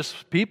adulterous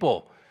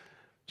people,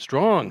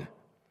 strong.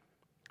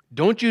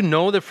 Don't you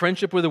know that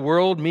friendship with the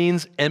world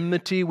means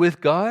enmity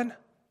with God?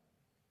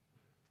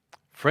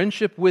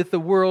 Friendship with the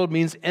world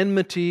means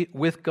enmity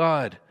with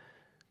God.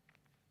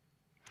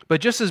 But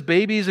just as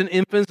babies and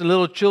infants and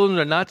little children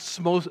are not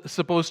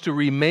supposed to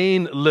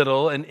remain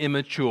little and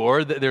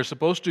immature, they're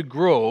supposed to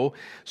grow,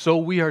 so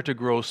we are to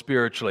grow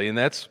spiritually. And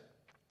that's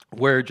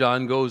where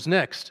John goes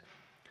next.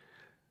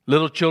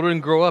 Little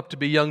children grow up to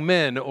be young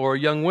men or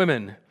young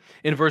women.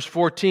 In verse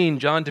 14,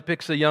 John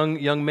depicts a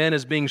young man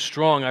as being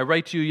strong. I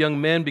write to you,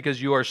 young men,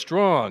 because you are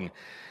strong,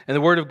 and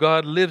the word of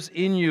God lives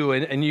in you,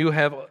 and you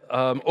have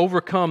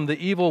overcome the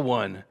evil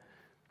one.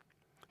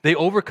 They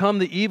overcome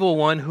the evil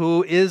one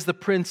who is the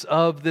prince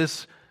of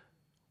this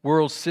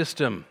world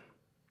system.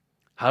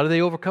 How do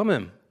they overcome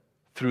him?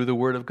 Through the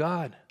word of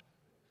God.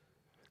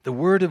 The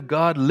word of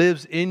God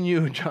lives in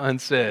you, John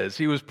says.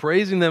 He was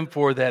praising them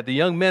for that. The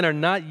young men are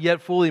not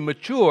yet fully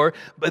mature,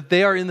 but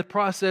they are in the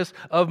process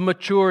of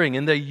maturing,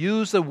 and they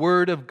use the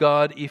word of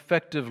God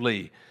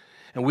effectively.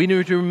 And we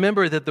need to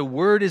remember that the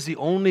word is the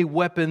only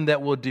weapon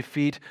that will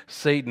defeat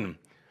Satan.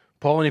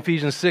 Paul in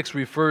Ephesians 6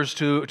 refers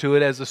to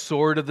it as the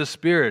sword of the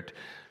Spirit.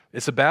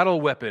 It's a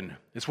battle weapon.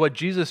 It's what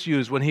Jesus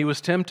used when he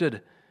was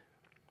tempted.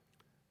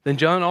 Then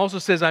John also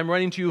says, I'm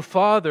writing to you,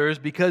 fathers,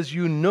 because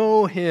you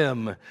know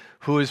him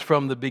who is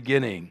from the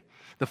beginning.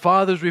 The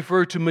fathers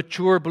refer to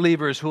mature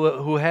believers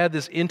who had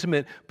this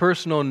intimate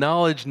personal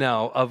knowledge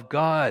now of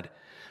God.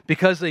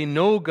 Because they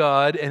know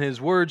God and His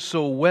Word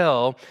so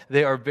well,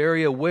 they are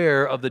very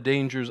aware of the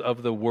dangers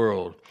of the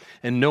world.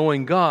 And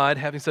knowing God,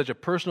 having such a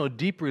personal,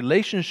 deep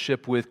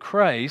relationship with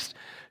Christ,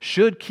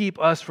 should keep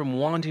us from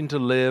wanting to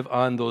live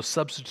on those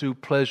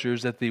substitute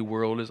pleasures that the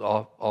world is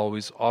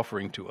always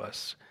offering to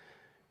us.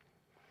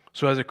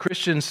 So as a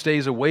Christian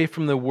stays away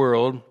from the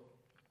world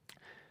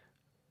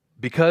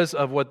because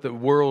of what the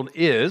world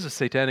is, a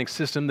satanic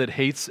system that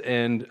hates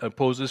and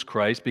opposes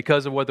Christ,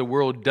 because of what the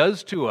world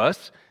does to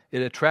us,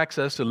 it attracts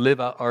us to live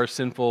out our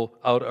sinful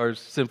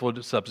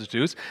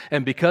substitutes,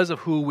 and because of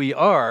who we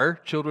are,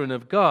 children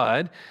of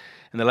God.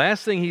 And the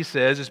last thing he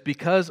says is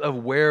because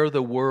of where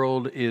the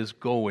world is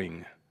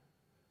going.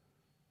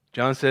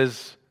 John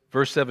says,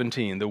 verse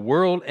 17, the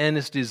world and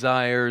its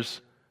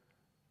desires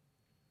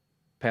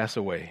pass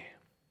away.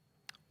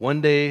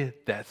 One day,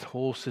 that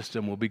whole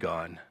system will be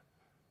gone,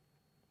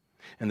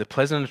 and the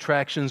pleasant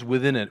attractions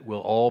within it will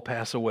all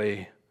pass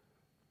away.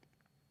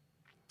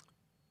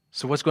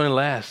 So what's going to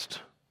last?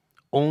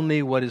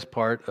 Only what is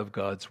part of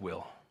God's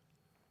will.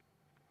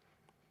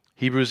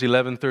 Hebrews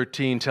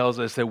 11:13 tells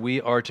us that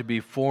we are to be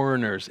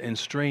foreigners and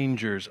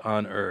strangers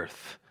on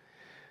earth.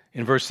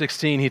 In verse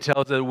 16, he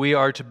tells us that we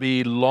are to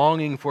be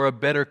longing for a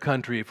better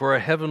country, for a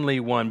heavenly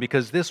one,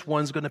 because this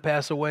one's going to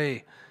pass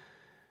away.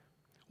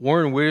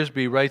 Warren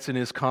Wiersbe writes in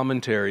his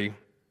commentary,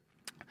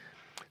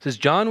 says,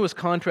 John was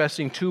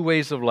contrasting two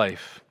ways of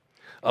life,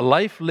 a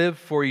life lived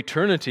for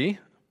eternity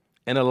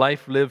and a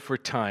life lived for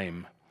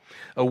time.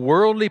 A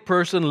worldly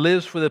person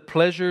lives for the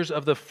pleasures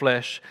of the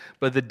flesh,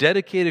 but the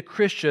dedicated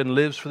Christian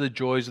lives for the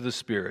joys of the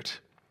Spirit.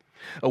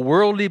 A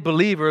worldly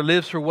believer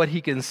lives for what he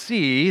can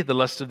see, the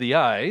lust of the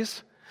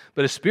eyes,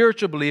 but a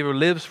spiritual believer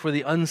lives for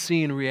the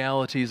unseen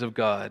realities of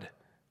God.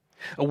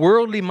 A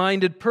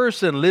worldly-minded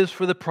person lives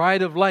for the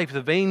pride of life,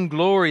 the vain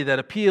glory that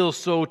appeals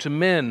so to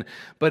men.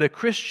 But a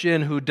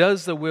Christian who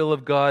does the will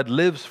of God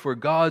lives for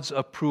God's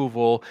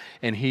approval,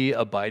 and he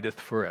abideth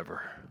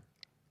forever.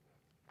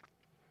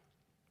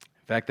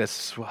 In fact,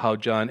 that's how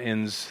John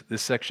ends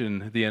this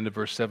section at the end of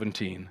verse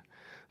 17.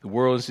 The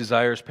world's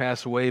desires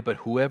pass away, but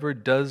whoever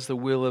does the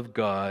will of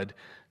God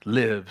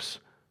lives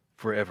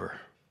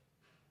forever.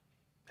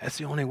 That's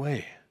the only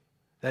way.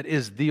 That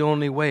is the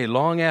only way.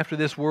 Long after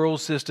this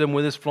world system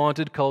with its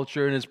flaunted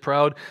culture and its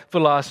proud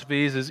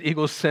philosophies, its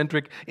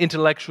egocentric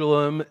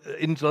intellectualism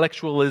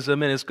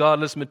and its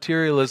godless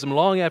materialism,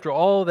 long after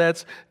all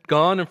that's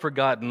gone and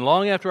forgotten,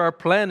 long after our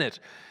planet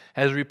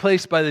has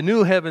replaced by the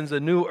new heavens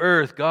and new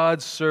earth,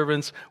 God's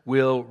servants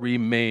will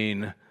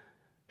remain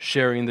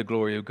sharing the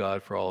glory of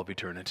God for all of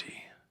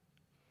eternity.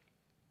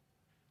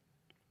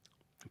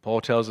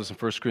 Paul tells us in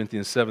 1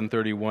 Corinthians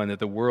 7:31 that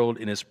the world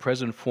in its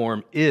present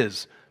form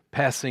is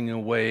passing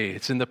away.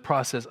 It's in the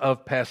process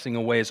of passing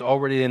away. It's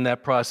already in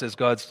that process.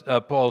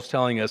 Paul's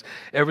telling us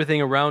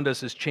everything around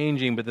us is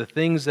changing, but the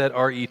things that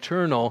are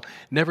eternal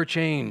never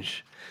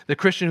change. The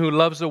Christian who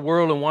loves the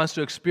world and wants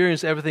to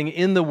experience everything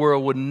in the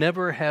world would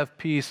never have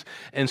peace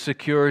and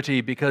security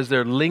because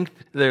they're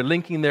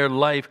linking their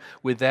life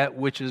with that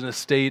which is in a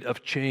state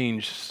of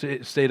change,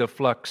 state of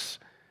flux.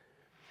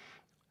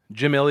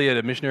 Jim Elliot,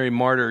 a missionary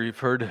martyr, you've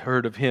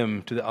heard of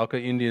him, to the Auca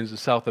Indians of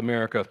South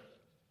America,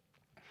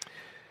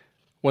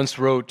 once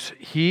wrote,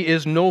 "He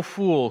is no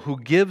fool who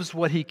gives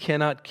what he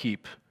cannot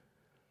keep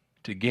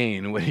to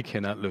gain what he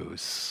cannot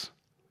lose."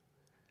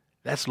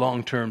 That's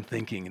long-term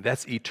thinking.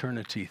 That's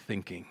eternity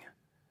thinking.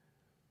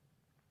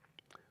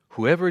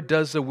 Whoever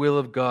does the will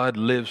of God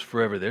lives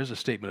forever. There's a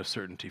statement of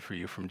certainty for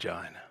you from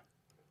John.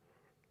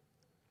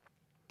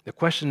 The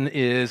question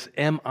is,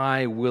 am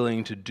I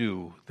willing to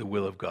do the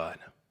will of God?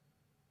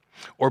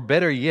 Or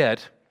better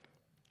yet,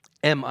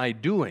 am I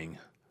doing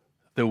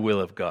the will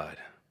of God?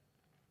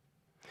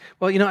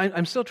 Well,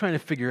 I'm still trying to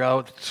figure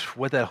out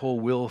what that whole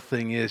will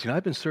thing is.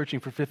 I've been searching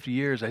for 50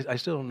 years. I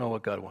still don't know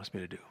what God wants me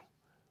to do.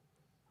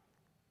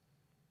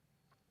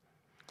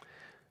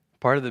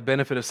 Part of the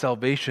benefit of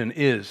salvation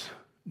is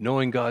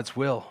knowing God's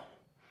will.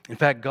 In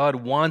fact, God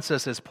wants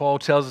us, as Paul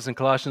tells us in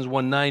Colossians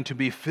 1:9, to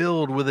be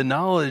filled with the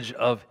knowledge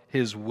of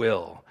His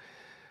will.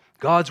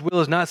 God's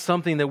will is not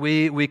something that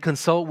we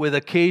consult with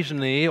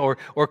occasionally or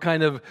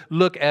kind of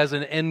look as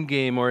an end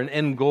game or an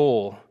end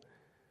goal.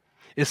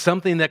 It's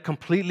something that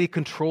completely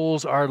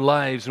controls our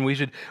lives, and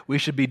we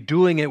should be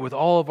doing it with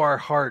all of our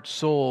heart,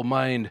 soul,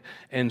 mind,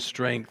 and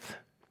strength.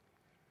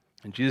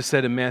 And Jesus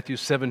said in Matthew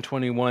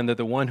 7:21 that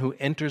the one who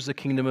enters the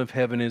kingdom of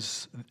heaven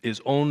is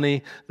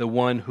only the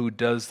one who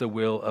does the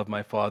will of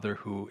my Father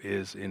who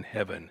is in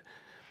heaven.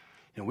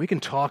 And we can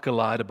talk a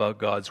lot about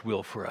God's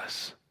will for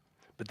us,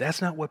 but that's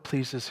not what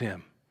pleases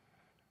Him.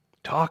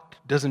 Talk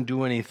doesn't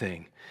do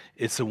anything.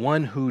 It's the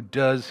one who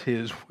does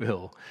His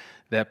will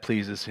that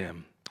pleases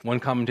Him. One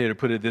commentator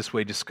put it this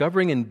way: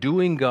 discovering and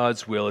doing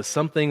God's will is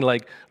something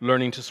like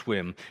learning to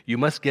swim. You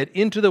must get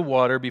into the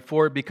water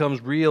before it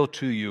becomes real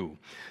to you.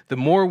 The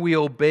more we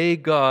obey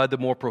God, the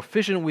more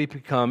proficient we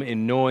become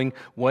in knowing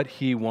what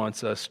He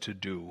wants us to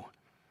do.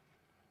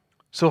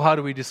 So how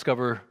do we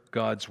discover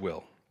God's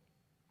will?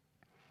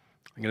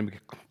 I'm going to be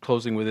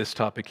closing with this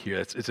topic here.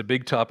 It's a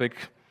big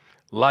topic,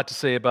 a lot to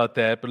say about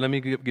that, but let me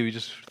give you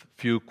just a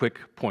few quick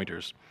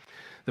pointers.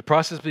 The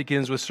process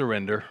begins with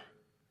surrender.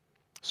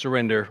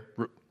 Surrender.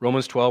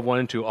 Romans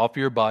 12:1-2, offer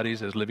your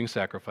bodies as living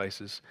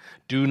sacrifices.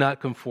 Do not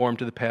conform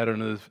to the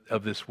pattern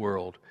of this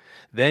world.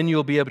 Then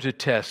you'll be able to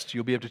test,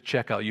 you'll be able to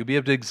check out, you'll be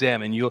able to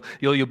examine, you'll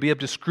be able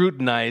to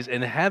scrutinize,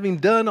 and having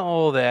done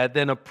all that,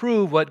 then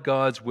approve what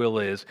God's will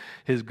is,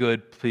 His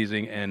good,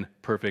 pleasing, and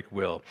perfect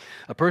will.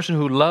 A person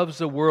who loves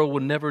the world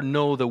will never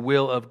know the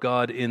will of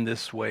God in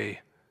this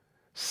way.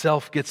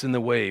 Self gets in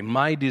the way.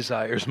 My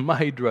desires,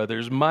 my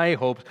druthers, my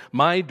hopes,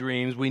 my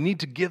dreams, we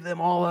need to give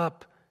them all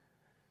up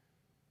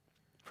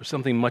for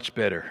something much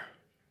better.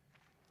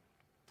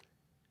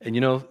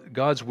 And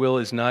God's will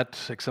is not,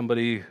 like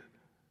somebody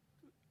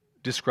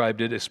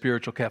described it, a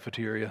spiritual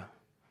cafeteria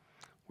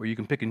where you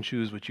can pick and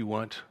choose what you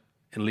want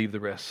and leave the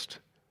rest.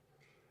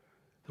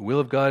 The will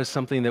of God is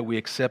something that we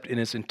accept in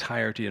its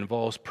entirety. It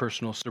involves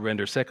personal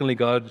surrender. Secondly,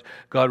 God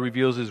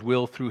reveals His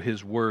will through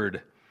His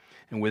Word.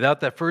 And without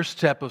that first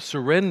step of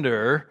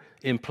surrender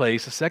in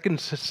place, the second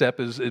step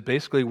is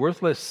basically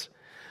worthless.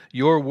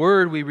 Your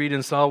word, we read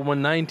in Psalm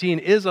 119,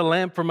 is a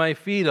lamp for my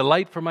feet, a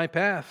light for my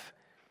path.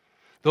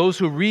 Those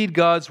who read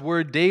God's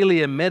word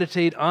daily and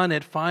meditate on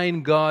it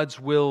find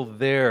God's will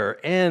there,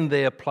 and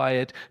they apply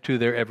it to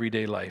their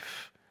everyday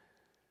life.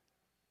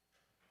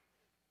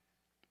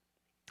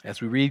 As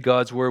we read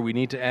God's word, we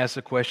need to ask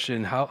the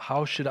question,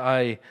 how should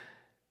I,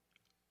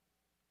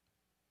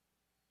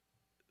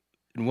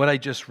 in what I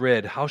just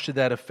read, how should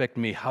that affect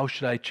me? How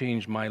should I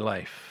change my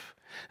life?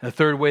 And the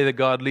third way that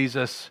God leads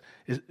us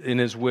in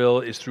His will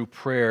is through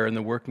prayer and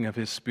the working of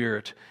His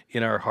Spirit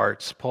in our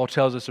hearts. Paul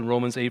tells us in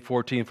Romans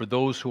 8:14, for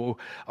those who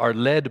are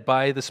led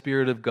by the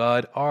Spirit of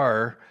God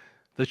are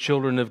the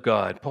children of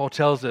God. Paul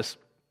tells us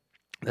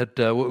that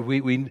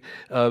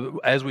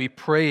as we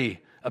pray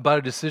about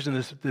a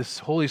decision, this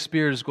Holy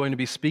Spirit is going to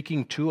be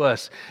speaking to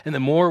us. And the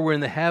more we're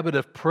in the habit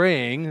of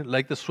praying,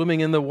 like the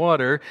swimming in the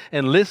water,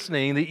 and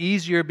listening, the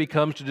easier it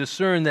becomes to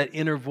discern that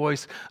inner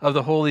voice of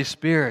the Holy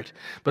Spirit.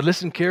 But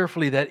listen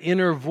carefully, that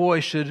inner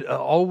voice should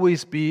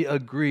always be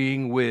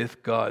agreeing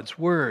with God's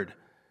Word.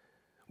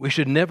 We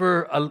should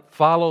never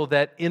follow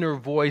that inner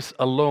voice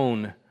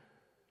alone.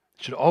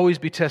 It should always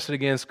be tested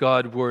against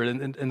God's Word.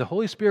 And the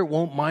Holy Spirit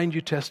won't mind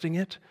you testing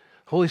it.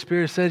 The Holy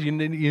Spirit says you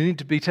need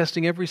to be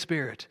testing every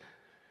spirit.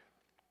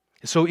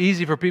 It's so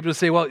easy for people to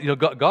say, well,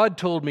 God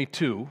told me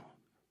to.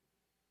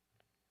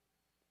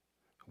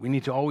 We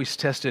need to always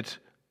test it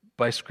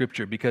by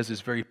Scripture because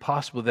it's very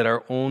possible that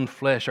our own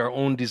flesh, our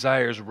own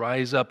desires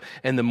rise up.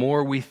 And the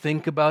more we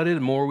think about it,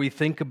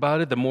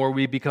 the more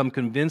we become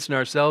convinced in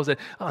ourselves that,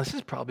 this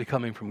is probably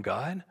coming from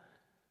God.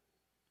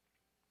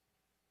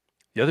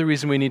 The other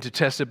reason we need to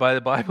test it by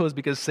the Bible is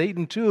because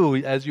Satan, too,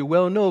 as you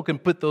well know, can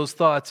put those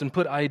thoughts and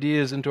put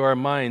ideas into our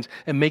minds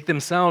and make them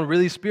sound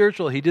really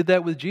spiritual. He did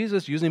that with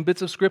Jesus using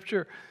bits of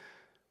Scripture.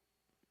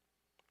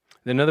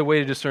 Another way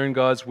to discern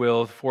God's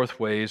will, the fourth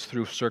way, is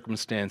through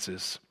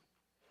circumstances.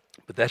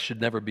 But that should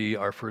never be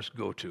our first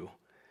go-to.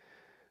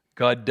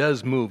 God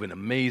does move in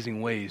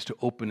amazing ways to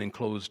open and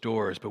close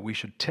doors, but we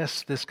should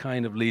test this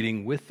kind of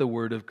leading with the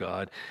Word of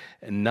God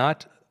and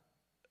not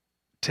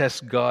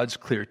test God's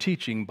clear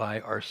teaching by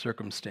our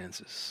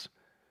circumstances.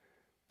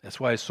 That's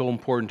why it's so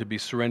important to be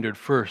surrendered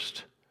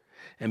first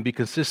and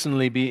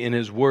consistently be in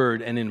His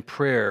Word and in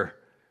prayer,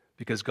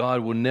 because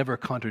God will never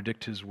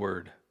contradict His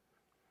Word.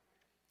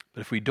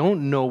 But if we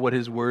don't know what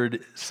His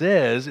Word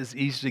says, it's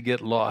easy to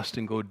get lost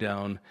and go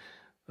down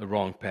the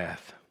wrong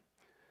path.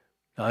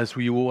 Now, as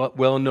we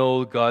well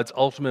know, God's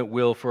ultimate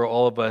will for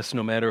all of us,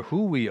 no matter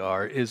who we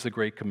are, is the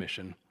Great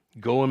Commission.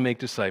 Go and make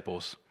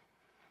disciples.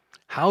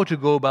 How to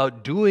go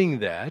about doing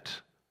that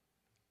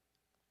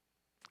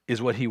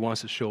is what He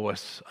wants to show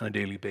us on a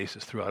daily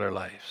basis throughout our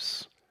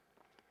lives.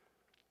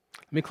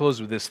 Let me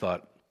close with this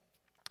thought.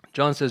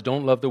 John says,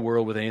 don't love the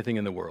world with anything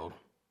in the world,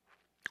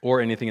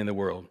 or anything in the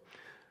world.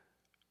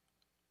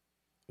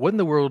 What in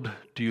the world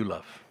do you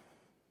love?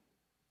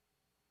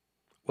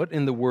 What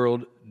in the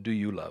world do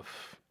you love?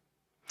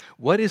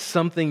 What is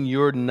something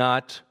you're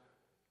not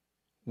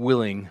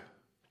willing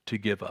to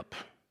give up?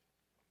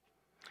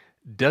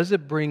 Does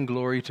it bring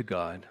glory to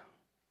God?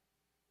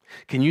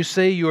 Can you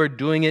say you are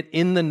doing it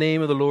in the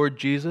name of the Lord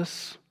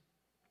Jesus,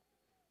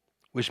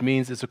 which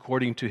means it's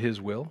according to His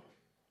will?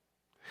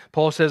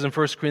 Paul says in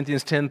 1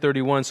 Corinthians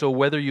 10:31, so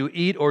whether you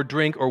eat or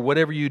drink or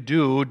whatever you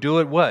do, do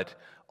it what?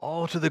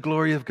 All to the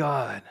glory of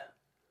God.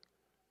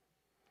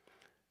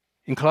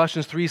 In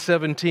Colossians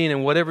 3:17,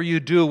 and whatever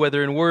you do,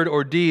 whether in word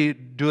or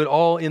deed, do it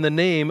all in the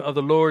name of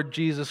the Lord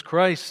Jesus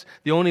Christ.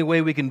 The only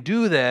way we can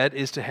do that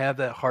is to have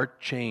that heart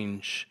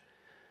change.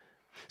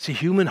 See,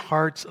 human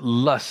hearts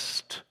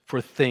lust for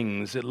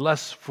things. It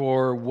lusts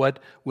for what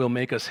will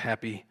make us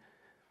happy.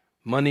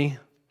 Money,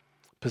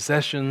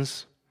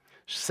 possessions,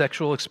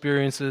 sexual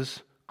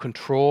experiences,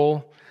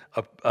 control,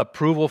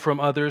 approval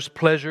from others,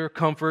 pleasure,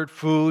 comfort,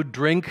 food,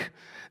 drink.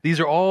 These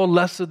are all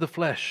lusts of the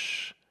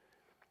flesh.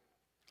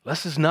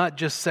 Lust is not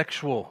just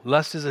sexual.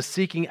 Lust is a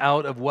seeking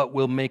out of what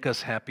will make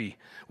us happy,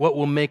 what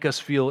will make us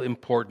feel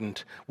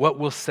important, what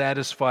will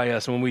satisfy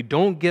us. And when we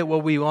don't get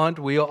what we want,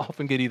 we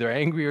often get either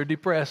angry or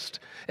depressed,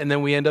 and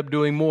then we end up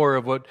doing more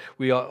of what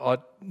we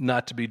ought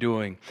not to be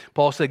doing.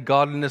 Paul said,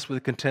 godliness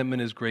with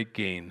contentment is great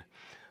gain.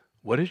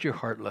 What is your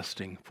heart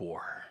lusting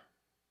for?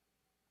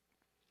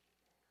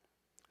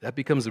 That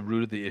becomes the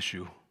root of the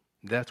issue.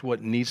 That's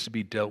what needs to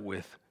be dealt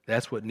with.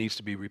 That's what needs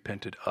to be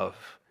repented of.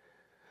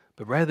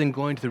 But rather than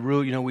going to the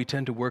root, we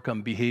tend to work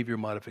on behavior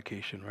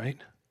modification, right?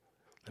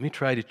 Let me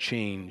try to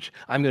change.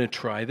 I'm going to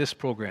try this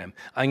program.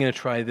 I'm going to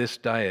try this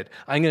diet.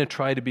 I'm going to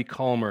try to be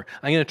calmer.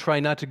 I'm going to try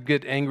not to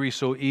get angry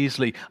so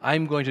easily.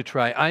 I'm going to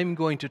try. I don't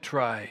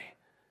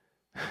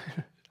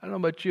know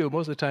about you.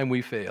 Most of the time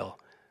we fail.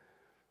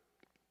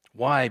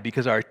 Why?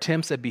 Because our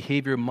attempts at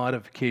behavior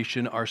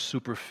modification are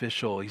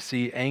superficial. You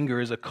see, anger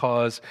is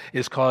caused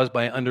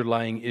by an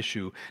underlying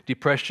issue.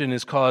 Depression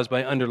is caused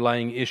by an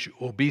underlying issue.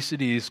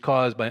 Obesity is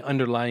caused by an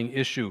underlying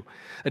issue.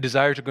 A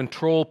desire to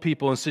control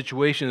people and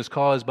situations is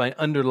caused by an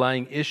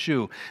underlying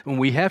issue. And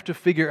we have to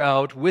figure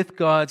out, with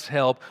God's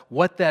help,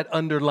 what that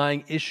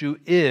underlying issue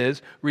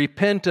is,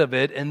 repent of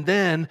it, and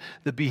then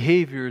the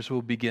behaviors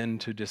will begin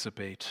to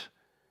dissipate.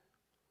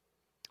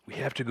 We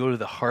have to go to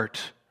the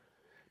heart,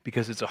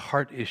 because it's a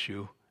heart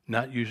issue,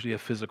 not usually a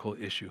physical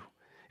issue.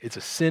 It's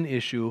a sin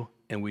issue,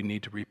 and we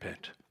need to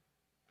repent.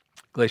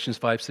 Galatians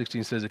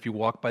 5:16 says, if you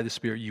walk by the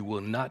Spirit, you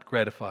will not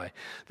gratify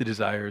the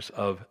desires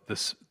of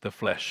the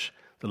flesh,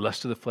 the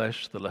lust of the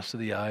flesh, the lust of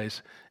the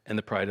eyes, and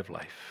the pride of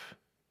life.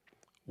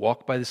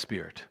 Walk by the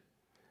Spirit.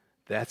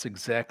 That's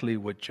exactly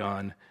what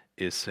John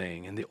is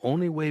saying. And the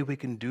only way we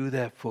can do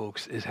that,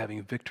 folks, is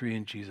having victory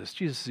in Jesus.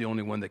 Jesus is the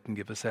only one that can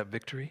give us that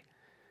victory.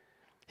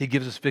 He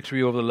gives us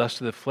victory over the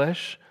lust of the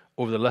flesh,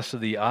 over the lust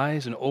of the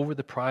eyes, and over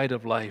the pride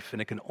of life.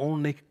 And it can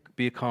only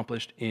be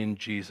accomplished in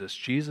Jesus.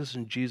 Jesus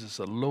and Jesus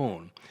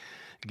alone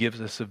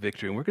gives us a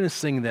victory. And we're going to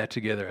sing that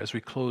together as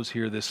we close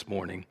here this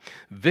morning.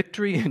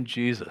 Victory in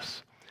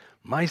Jesus,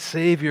 my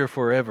Savior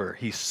forever.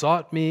 He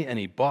sought me and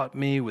He bought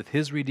me with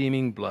His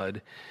redeeming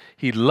blood.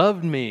 He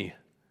loved me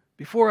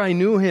before I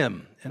knew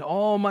Him, and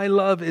all my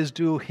love is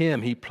due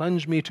Him. He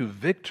plunged me to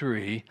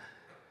victory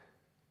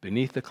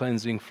beneath the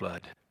cleansing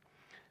flood.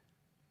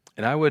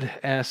 And I would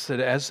ask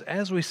that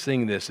as we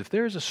sing this, if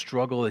there's a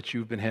struggle that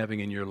you've been having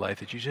in your life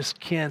that you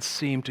just can't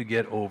seem to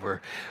get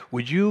over,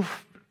 would you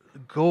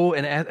go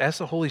and ask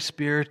the Holy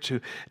Spirit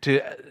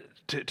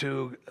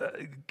to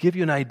give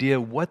you an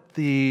idea what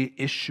the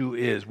issue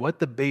is, what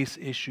the base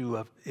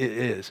issue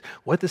is,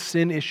 what the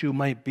sin issue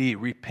might be.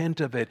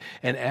 Repent of it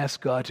and ask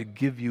God to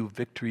give you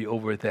victory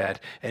over that,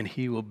 and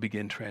He will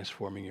begin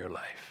transforming your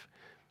life.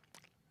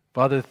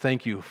 Father,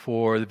 thank you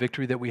for the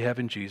victory that we have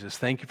in Jesus.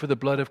 Thank you for the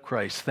blood of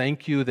Christ.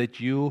 Thank you that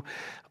you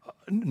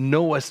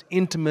know us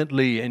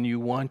intimately and you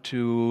want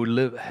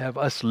to have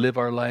us live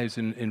our lives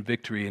in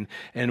victory.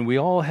 And we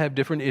all have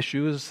different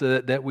issues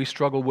that we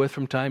struggle with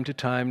from time to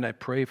time. And I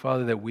pray,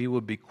 Father, that we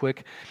will be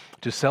quick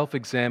to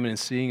self-examine and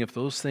seeing if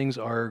those things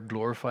are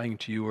glorifying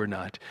to you or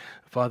not.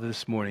 Father,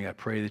 this morning I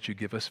pray that you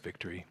give us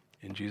victory.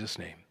 In Jesus'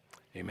 name,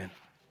 amen.